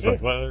Yeah, he was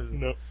like, what?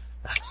 No.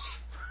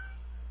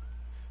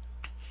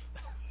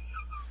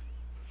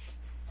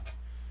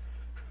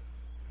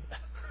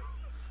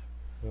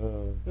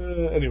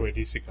 Anyway,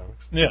 DC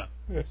Comics. Yeah.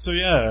 Yeah. So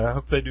yeah, I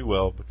hope they do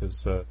well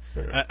because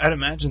Yeah. I'd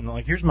imagine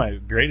like here's my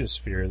greatest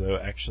fear though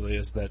actually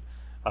is that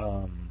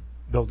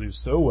they'll do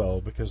so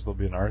well because there'll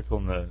be an article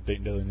in the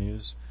Dayton Daily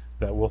News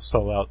that will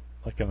sell out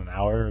like in an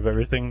hour of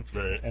everything,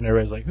 Right. and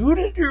everybody's like, "Who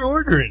did you're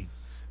ordering?"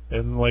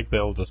 And like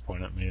they'll just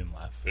point at me and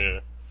laugh Yeah.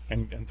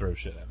 and throw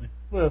shit at me.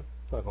 Well,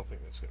 I don't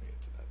think that's going to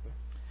get to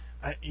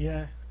that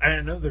though.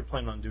 I know they're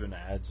planning on doing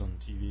ads on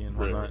TV and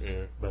Right, whatnot,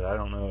 yeah. but I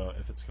don't know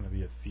if it's going to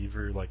be a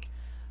fever like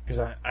because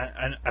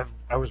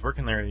I was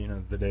working there,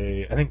 the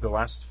day I think the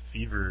last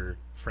fever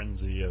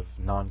frenzy of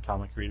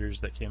non-comic readers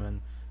that came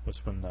in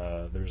was when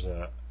there was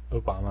a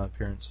Obama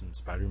appearance in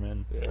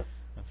Spider-Man Yeah.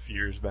 a few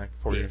years back,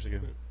 4 years ago,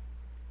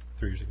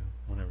 3 years ago,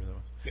 whenever that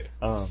was.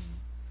 Yeah.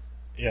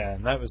 Yeah,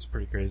 and that was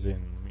pretty crazy,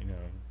 and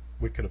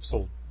we could have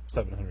sold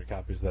 700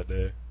 copies that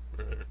day,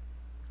 Right.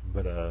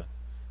 but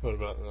What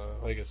about?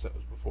 I guess that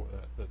was before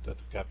that. The Death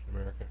of Captain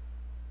America.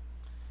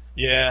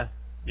 yeah,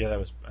 I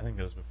think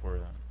that was before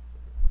that.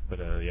 But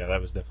yeah, that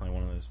was definitely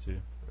one of those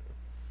two.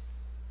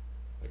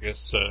 I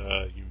guess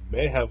you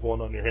may have one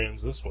on your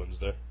hands this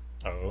Wednesday.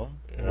 Oh,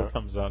 Yeah. what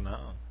comes out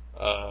now?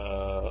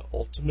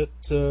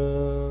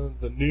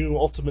 The new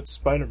Ultimate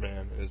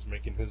Spider-Man is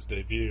making his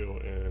debut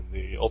in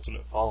the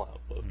Ultimate Fallout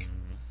book,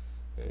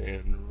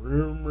 and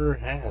rumor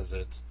has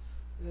it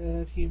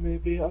that he may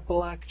be a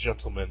black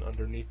gentleman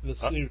underneath the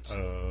suit,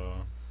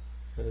 and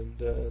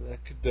that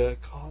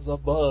could cause a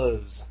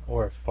buzz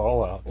Or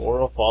Fallout.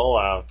 or a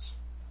fallout.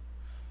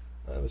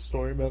 I have a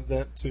story about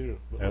that too,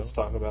 but Oh. let's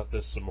talk about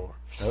this some more.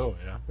 Oh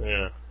yeah.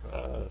 Yeah.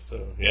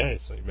 So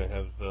you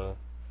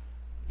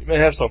may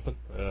have something.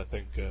 I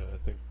think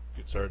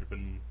it's already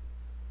been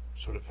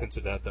sort of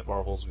hinted at that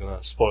Marvel's going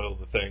to spoil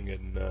the thing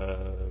in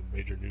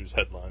major news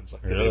headlines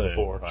like the day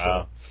before.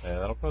 Wow. Yeah,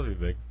 that'll probably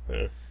be big. So,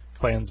 yeah,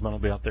 Klansmen will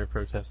be out there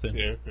protesting.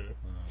 yeah.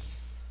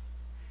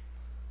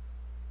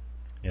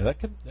 Yeah, that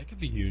could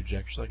be huge.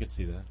 Actually, I could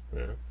see that.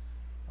 Yeah.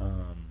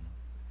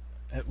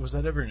 Was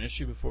that ever an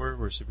issue before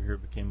where a superhero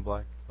became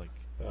black? Like,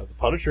 The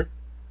Punisher.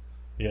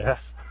 yeah,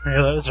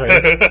 yeah, that was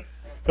right.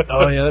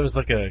 Oh yeah, that was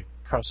like a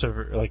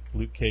crossover. Like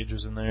Luke Cage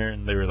was in there,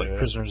 and they were like Yeah.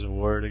 prisoners of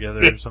war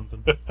together or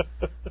something.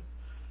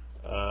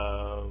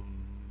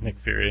 Nick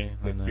Fury.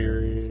 Nick and,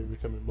 Fury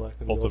becoming black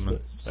in the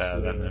Ultimates.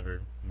 Ultimates. That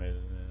never made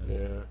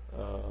it.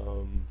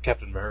 Yeah.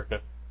 Captain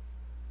America.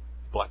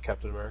 Black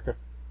Captain America.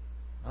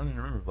 I don't even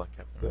remember Black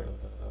Captain The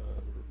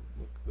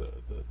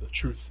America. the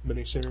Truth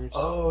miniseries.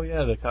 Oh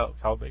yeah, the Kyle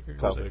Baker.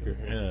 Kyle was it? Baker.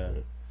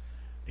 Yeah.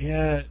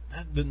 Yeah,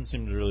 that didn't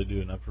seem to really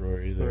do an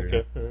uproar either.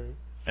 Okay. All right.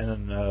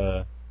 And then,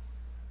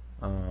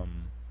 of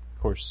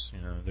course,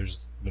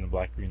 there's been a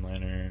Black Green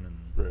Lantern, and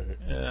Right.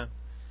 yeah,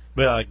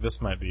 but like this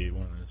might be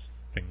one of those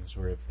things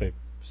where if they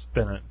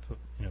spin it,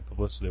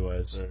 publicity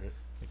wise, Right.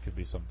 it could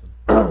be something.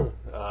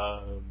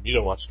 You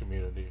don't watch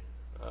Community.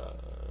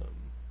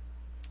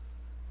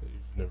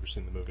 You've never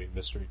seen the movie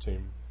Mystery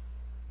Team.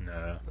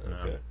 No,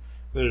 Okay.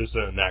 There's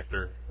an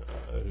actor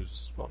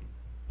who's on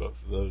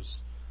both of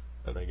those,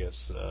 and I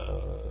guess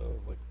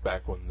like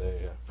back when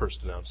they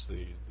first announced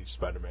the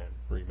Spider-Man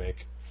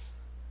remake,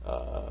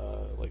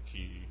 like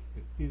he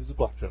is a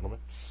black gentleman.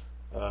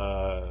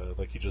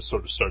 Like he just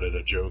sort of started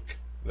a joke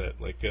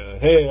that like,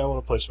 hey, I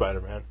want to play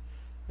Spider-Man,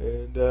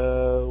 and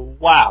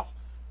wow,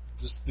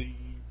 just the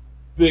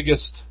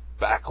biggest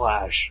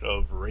backlash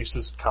of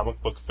racist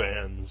comic book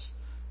fans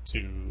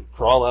to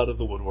crawl out of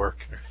the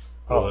woodwork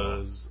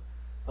was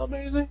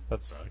amazing.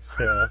 That sucks.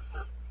 Yeah,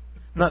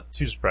 not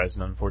too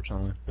surprising,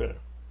 unfortunately. Yeah.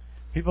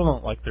 People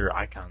don't like their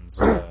icons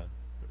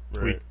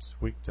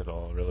tweaked at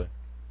all, really.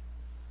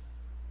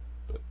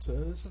 But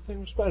that's the thing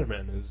with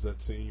Spider-Man is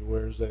that he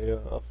wears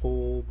a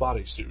full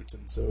bodysuit,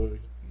 and so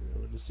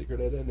in his secret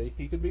identity,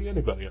 he could be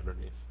anybody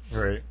underneath.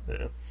 Right.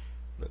 Yeah,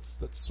 that's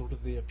sort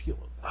of the appeal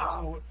of that.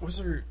 Oh, was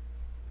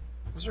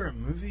there a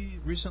movie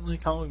recently, a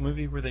comic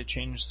movie, where they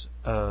changed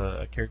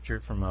a character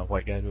from a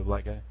white guy to a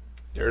black guy?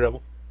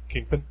 Daredevil,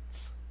 Kingpin.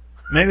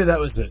 Maybe that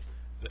was it.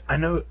 I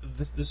know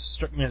this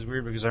struck me as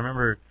weird because I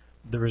remember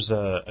there was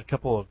a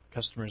couple of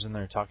customers in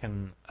there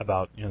talking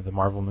about the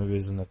Marvel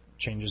movies and the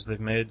changes they've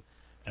made,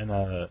 and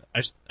I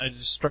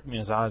just struck me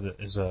as odd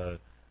as they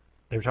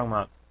were talking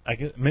about. I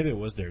guess maybe it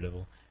was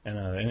Daredevil,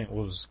 and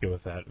we'll just go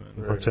with that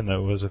and pretend that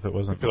it was if it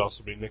wasn't. It could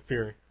also be Nick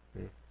Fury.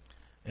 Yeah.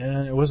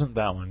 And it wasn't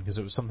that one because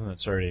it was something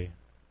that's already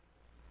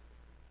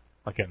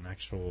like an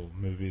actual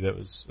movie that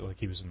was like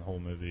he was in the whole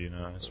movie.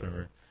 I just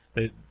remember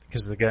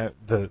because the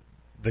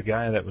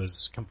guy that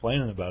was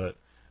complaining about it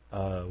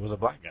was a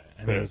black guy,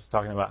 and he was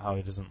talking about how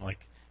he doesn't like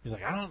he's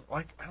like, I don't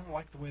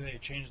like the way they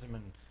changed him,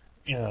 and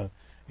you know,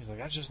 he's like,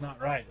 that's just not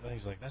right. And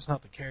he's like, that's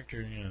not the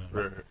character, you know.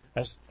 Right.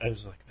 I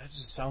was like, that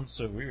just sounds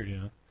so weird, you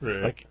know.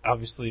 Right. Like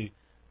obviously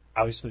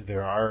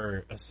there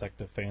are a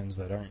sect of fans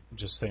that aren't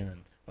just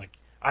saying like,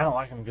 I don't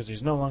like him because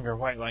he's no longer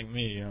white like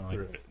me, you know. Like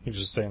Right. he was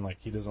just saying like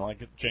he doesn't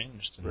like it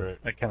changed, and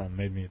Right. that kind of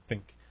made me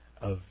think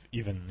of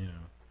even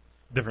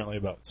differently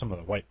about some of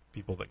the white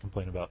people that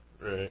complain about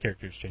Right.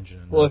 characters changing.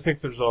 And Well, I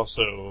think there's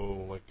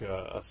also like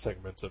a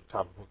segment of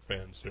comic book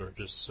fans who are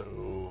just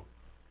so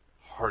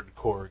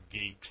hardcore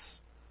geeks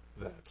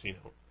that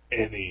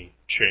any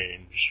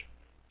change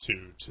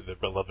to their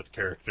beloved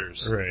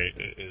characters Right.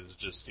 is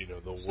just the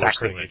worst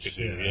Sacrilege,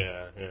 thing you could do.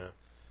 yeah. Yeah.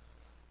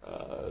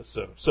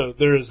 So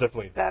there is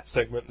definitely that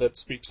segment that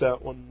speaks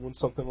out when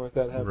something like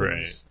that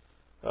happens.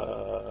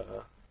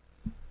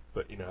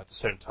 But at the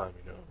same time,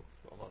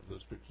 a lot of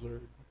those people are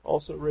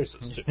also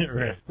racist too.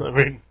 Right. I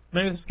mean,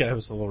 maybe this guy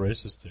was a little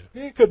racist too.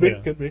 yeah, it could be,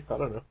 Yeah. could be. I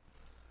don't know.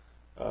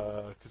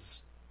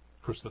 Because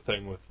of course the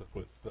thing with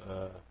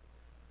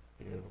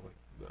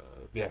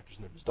the actor's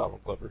name is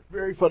Donald Glover.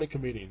 Very funny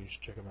comedian. You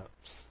should check him out.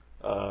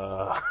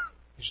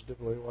 You should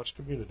definitely watch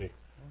Community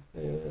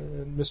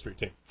and Mystery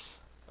Team.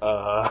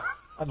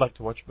 I'd like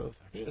to watch both,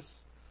 actually. Yes.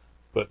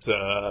 But,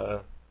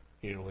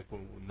 like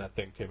when that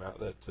thing came out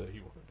that he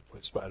wanted to play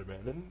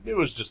Spider-Man, and it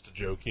was just a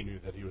joke. He knew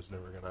that he was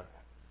never going to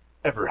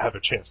ever have a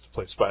chance to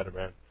play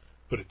Spider-Man.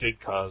 But it did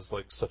cause,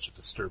 such a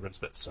disturbance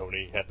that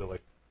Sony had to,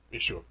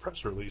 issue a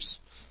press release.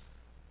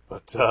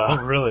 But, Oh,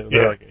 really? Yeah.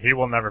 They're like, he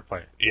will never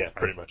play. Yeah,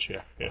 pretty much,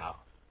 yeah. Wow.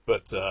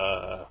 But,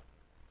 a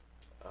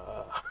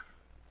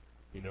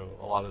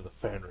lot of the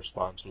fan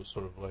response was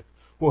sort of like,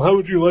 well, how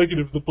would you like it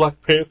if the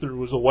Black Panther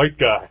was a white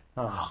guy?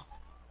 Oh,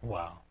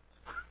 wow.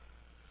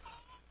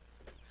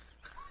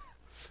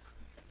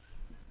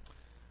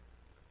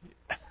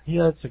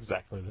 Yeah, it's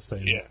exactly the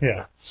same.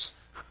 Yeah.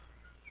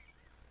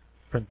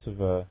 Prince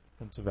of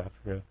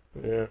Africa,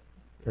 Yeah.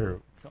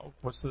 or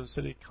what's the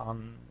city?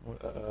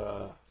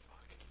 Kandor.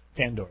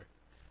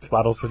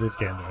 Battle City of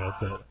Kandor.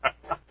 That's it.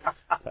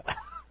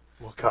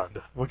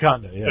 Wakanda.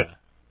 Wakanda. Yeah.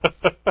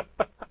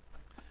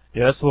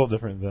 Yeah, that's a little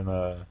different than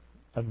a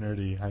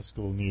nerdy high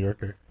school New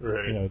Yorker.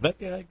 Right. That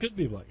guy could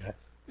be a black guy.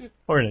 Yeah.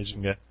 Or an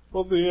Asian guy.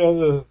 Well,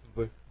 the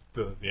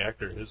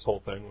actor, his whole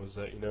thing was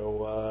that,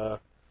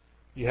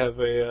 you have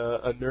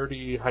a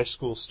nerdy high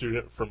school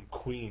student from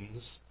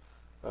Queens,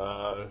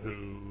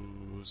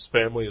 whose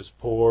family is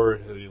poor.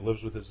 He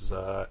lives with his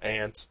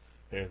aunt,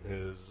 and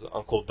his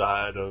uncle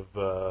died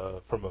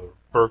from a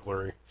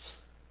burglary.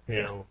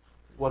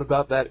 What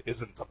about that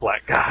isn't a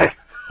black guy?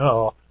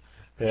 Oh,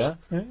 yeah,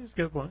 he's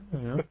got a point.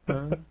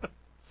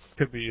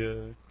 Could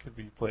be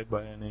played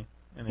by any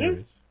Yeah.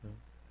 race.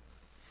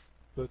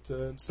 But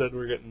instead,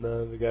 we're getting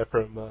the guy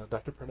from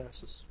Dr.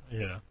 Parnassus,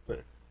 Yeah,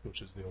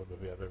 which is the only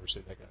movie I've ever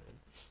seen that guy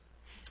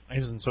in. he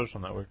was in Social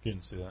Network. You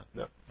didn't see that?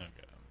 No.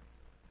 Okay.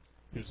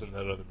 He was in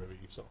that other movie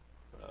you saw.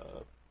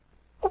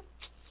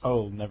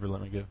 Oh, Never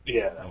Let Me Go.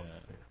 Yeah, that one.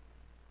 Yeah.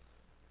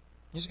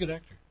 He's a good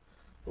actor.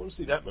 I want to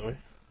see that movie.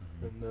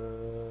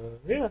 And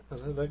yeah,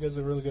 that guy's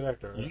a really good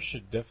actor. You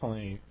should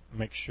definitely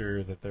make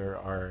sure that there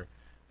are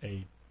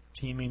a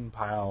teeming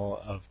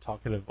pile of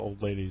talkative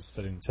old ladies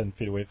sitting 10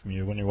 feet away from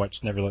you when you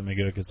watch Never Let Me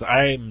Go, because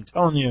I'm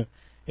telling you,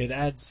 it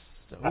adds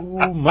so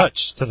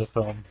much to the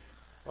film.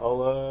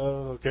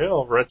 I'll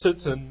rent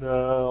it and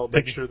I'll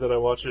make sure that I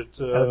watch it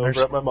over nurse-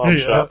 at my mom's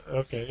Yeah, shop.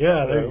 okay,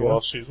 yeah, there you go.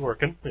 While she's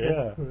working.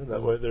 Yeah.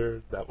 That way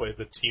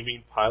the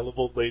teeming pile of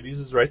old ladies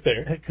is right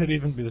there. It could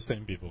even be the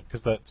same people,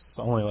 because that's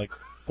only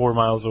 4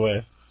 miles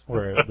away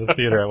where the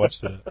theater I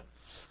watched it at.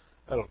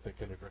 I don't think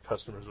any of our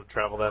customers would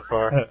travel that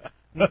far.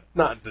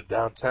 Not into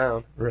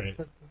downtown. Right.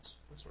 That's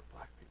where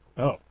black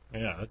people. Oh,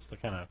 yeah, that's the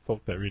kind of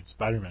folk that read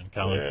Spider-Man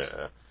comics.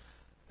 Yeah.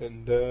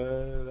 And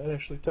that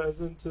actually ties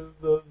into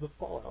the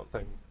Fallout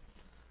thing.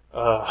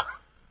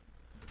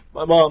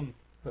 My mom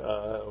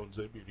owns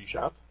a beauty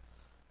shop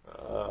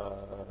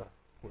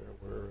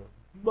where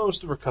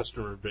most of her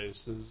customer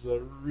base is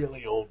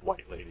really old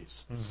white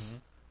ladies. Mm-hmm.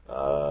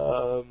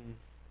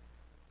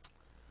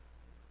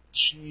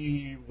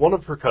 One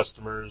of her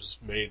customers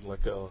made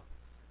like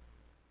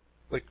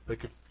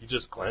if you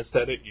just glanced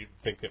at it, you'd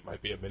think it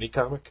might be a mini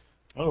comic.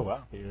 Oh,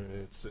 wow.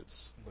 It's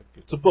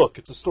a book.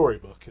 It's a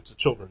storybook. It's a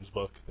children's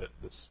book that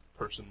this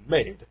person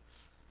made,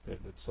 and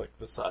it's like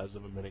the size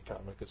of a mini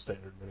comic, a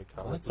standard mini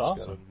comic. That's It's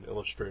awesome. got an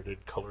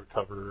illustrated color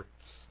cover.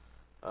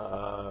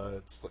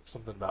 It's like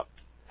something about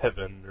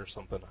heaven or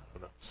something. I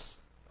don't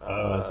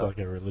know. It's like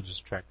a religious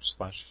tract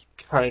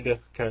 / Kinda,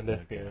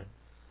 Okay. yeah.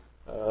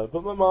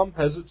 But my mom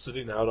has it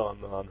sitting out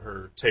on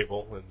her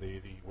table in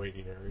the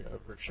waiting area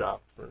of her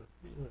shop for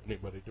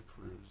anybody to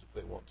peruse if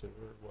they want to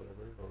or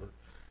whatever, or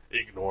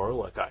ignore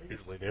like I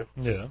usually do.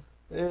 Yeah.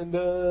 And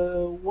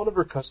one of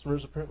her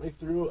customers apparently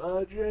threw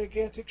a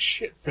gigantic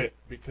shit fit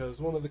because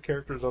one of the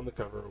characters on the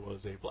cover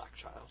was a black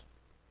child.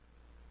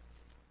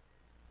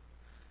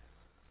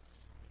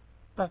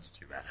 That's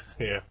too bad.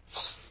 Yeah.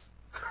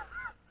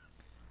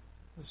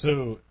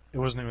 So, it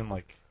wasn't even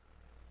like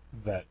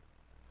that.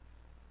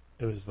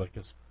 it was like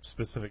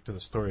specific to the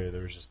story.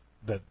 There was just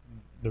that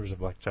there was a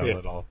black child Yeah.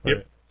 at all. Yep.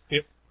 Right?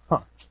 Yep. Huh.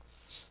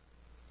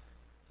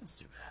 That's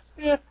too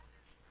bad. Yeah.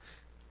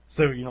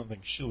 So you don't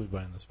think she'll be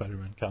buying the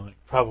Spider-Man comic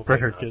Probably for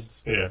her not.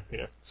 kids? Yeah.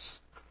 Yeah.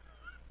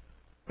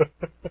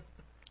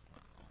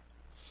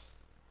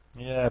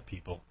 Yeah,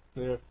 people.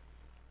 Yeah.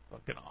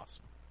 Fucking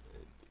awesome.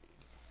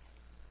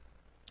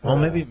 Well,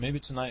 maybe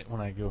tonight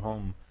when I go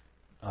home,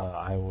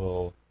 I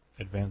will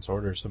advance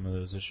order some of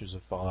those issues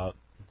of Fallout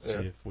and see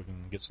Yeah. if we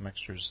can get some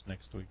extras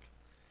next week.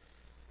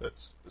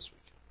 That's this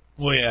week.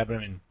 Well, yeah, but I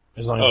mean,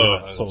 as long as they're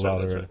not sold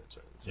out already. That's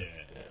right. Yeah.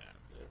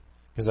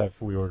 Because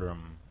if we order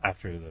them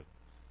after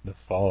the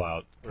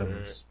Fallout Right.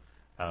 comes,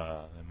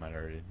 they might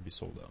already be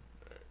sold out.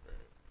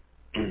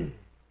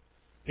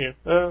 Yeah.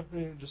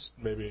 Just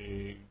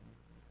maybe,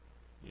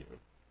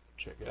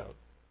 check out,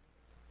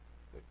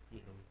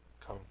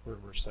 comic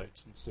rumor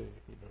sites and see,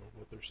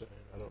 what they're saying.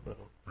 I don't know.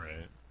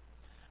 Right.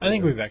 I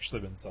think we've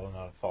actually been selling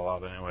out of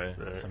Fallout anyway.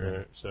 Right, so I mean,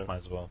 right, so- might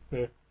as well.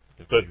 Yeah.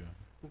 Good But- for you.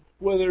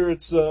 Whether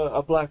it's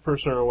a black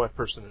person or a white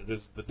person, it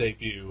is the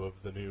debut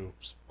of the new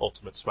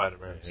Ultimate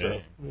Spider-Man. So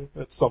Hey.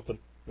 that's something.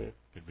 Yeah.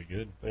 Could be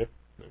good. Yeah.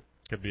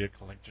 Could be a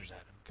collector's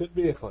item. Could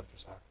be a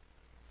collector's item.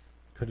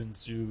 Could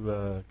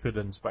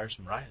inspire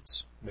some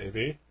riots,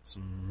 Maybe.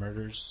 some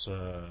murders,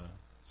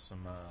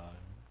 some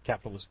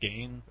capitalist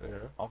gain,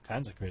 Yeah. all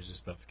kinds of crazy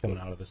stuff coming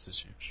out of this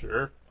issue.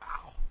 Sure.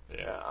 Wow.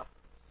 Yeah.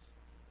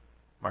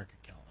 Mark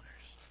your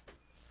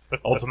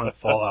calendars. Ultimate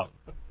Fallout.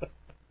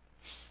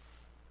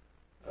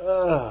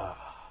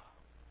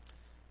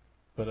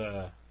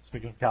 But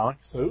speaking of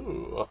comics,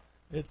 Ooh.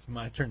 it's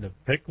my turn to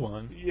pick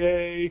one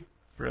Yay.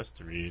 for us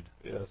to read.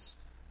 Yes.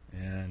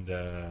 And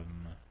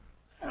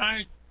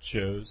I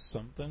chose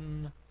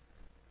something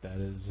that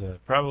is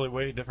probably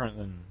way different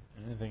than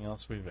anything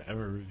else we've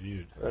ever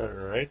reviewed. All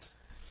right.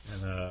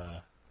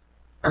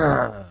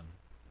 And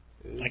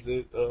Is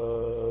it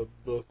a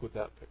book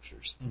without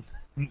pictures?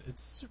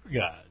 it's Super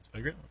Gods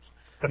by Grant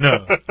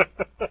Morrison.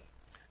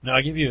 No,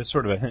 I gave you a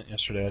sort of a hint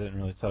yesterday. I didn't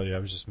really tell you. I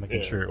was just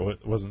making Yeah. sure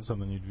it wasn't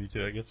something you'd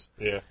veto, I guess.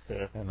 Yeah.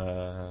 Yeah.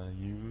 And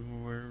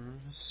you were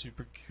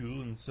super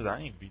cool and said, I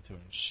ain't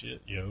vetoing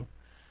shit, yo.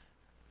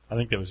 I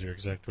think that was your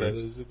exact That words.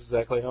 is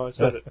exactly how I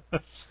said it.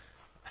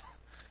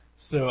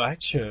 So I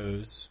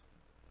chose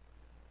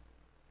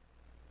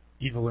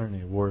Evil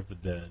Ernie, War of the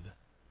Dead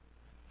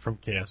from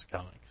Chaos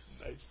Comics.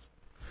 Nice.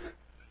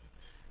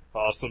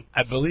 Awesome.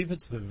 I believe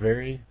it's the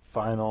very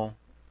final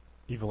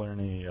Evil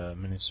Ernie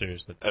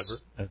miniseries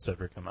that's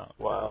ever come out.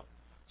 Wow.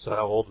 So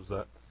how old is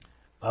that?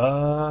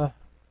 I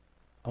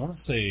want to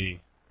say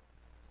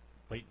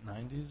late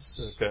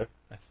 90s, Okay.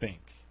 I think.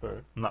 All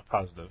right. I'm not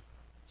positive.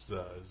 Is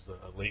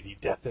Lady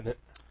Death in it?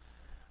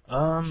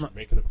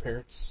 Make an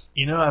appearance?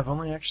 I've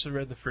only actually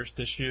read the first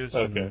issue,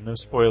 so Okay. no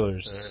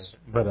spoilers.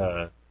 All right.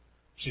 But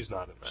She's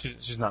not in that.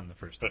 she's not in the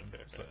first one.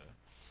 Okay. So.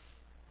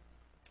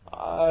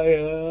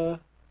 I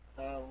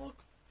look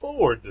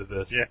forward to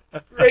this. Yeah.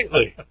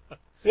 Greatly.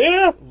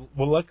 Yeah.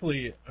 Well,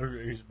 luckily, are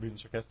you being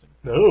sarcastic?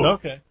 No.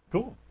 Okay,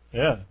 cool.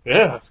 Yeah,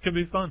 Yeah. this could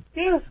be fun.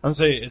 Yeah. I'll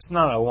say it's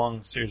not a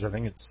long series. I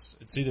think it's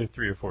either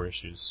 3 or 4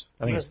 issues.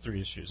 I think it's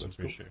 3 issues. I'm That's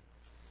pretty cool. sure.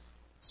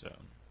 So,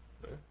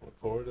 Yeah, look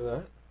forward to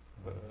that.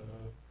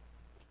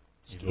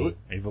 Let's do it.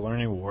 Evil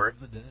Ernie, War of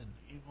the Dead.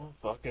 Evil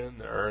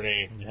fucking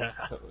Ernie. Yeah,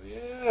 Hell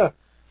yeah.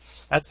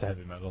 that's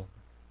heavy metal.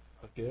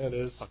 Fuck yeah, it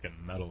is.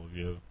 Fucking metal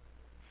view.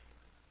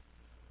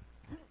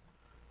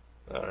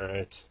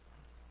 Alright.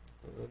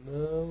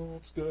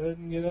 Let's go ahead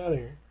and get out of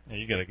here. Yeah,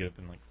 you gotta get up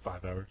in like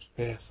 5 hours.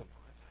 Yeah, something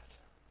like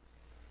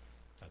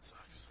That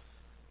sucks.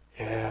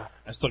 that. Yeah.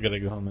 I still gotta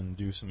go home and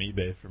do some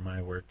eBay for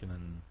my work, and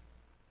then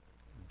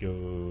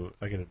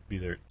I gotta be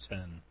there at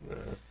 10. Yeah.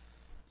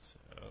 So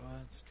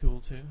that's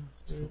cool too.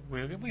 Yeah.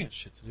 We got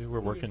shit to do. We're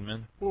working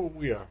men. Well,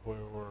 we are. We're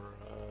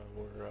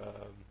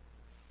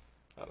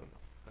I don't know.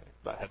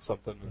 I had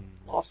something and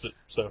lost it,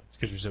 so. It's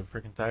because you're so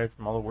freaking tired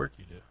from all the work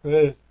you do.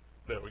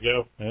 There we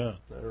go. Yeah.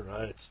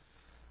 Alright.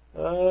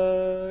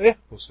 Yeah.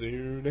 We'll see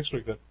you next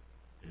week then.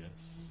 Yes.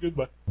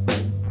 Goodbye.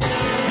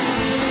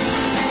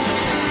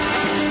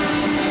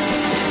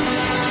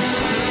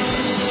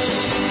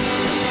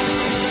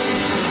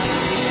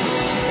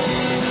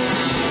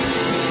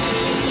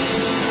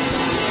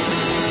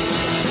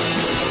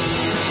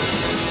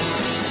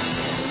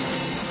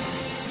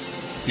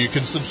 You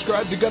can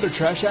subscribe to Gutter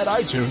Trash at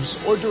iTunes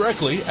or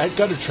directly at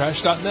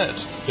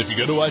guttertrash.net. If you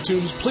go to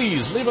iTunes,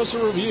 please leave us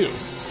a review.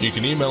 You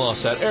can email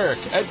us at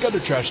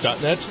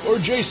eric@guttertrash.net or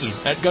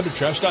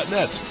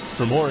jason@guttertrash.net.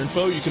 For more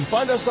info, you can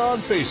find us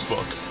on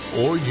Facebook,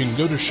 or you can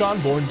go to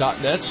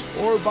seanborn.net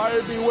or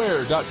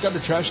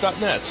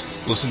buyerbeware.guttertrash.net.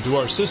 Listen to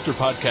our sister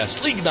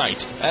podcast, League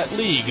Night, at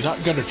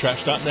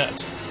league.guttertrash.net.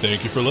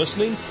 Thank you for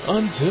listening.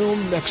 Until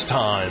next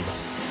time.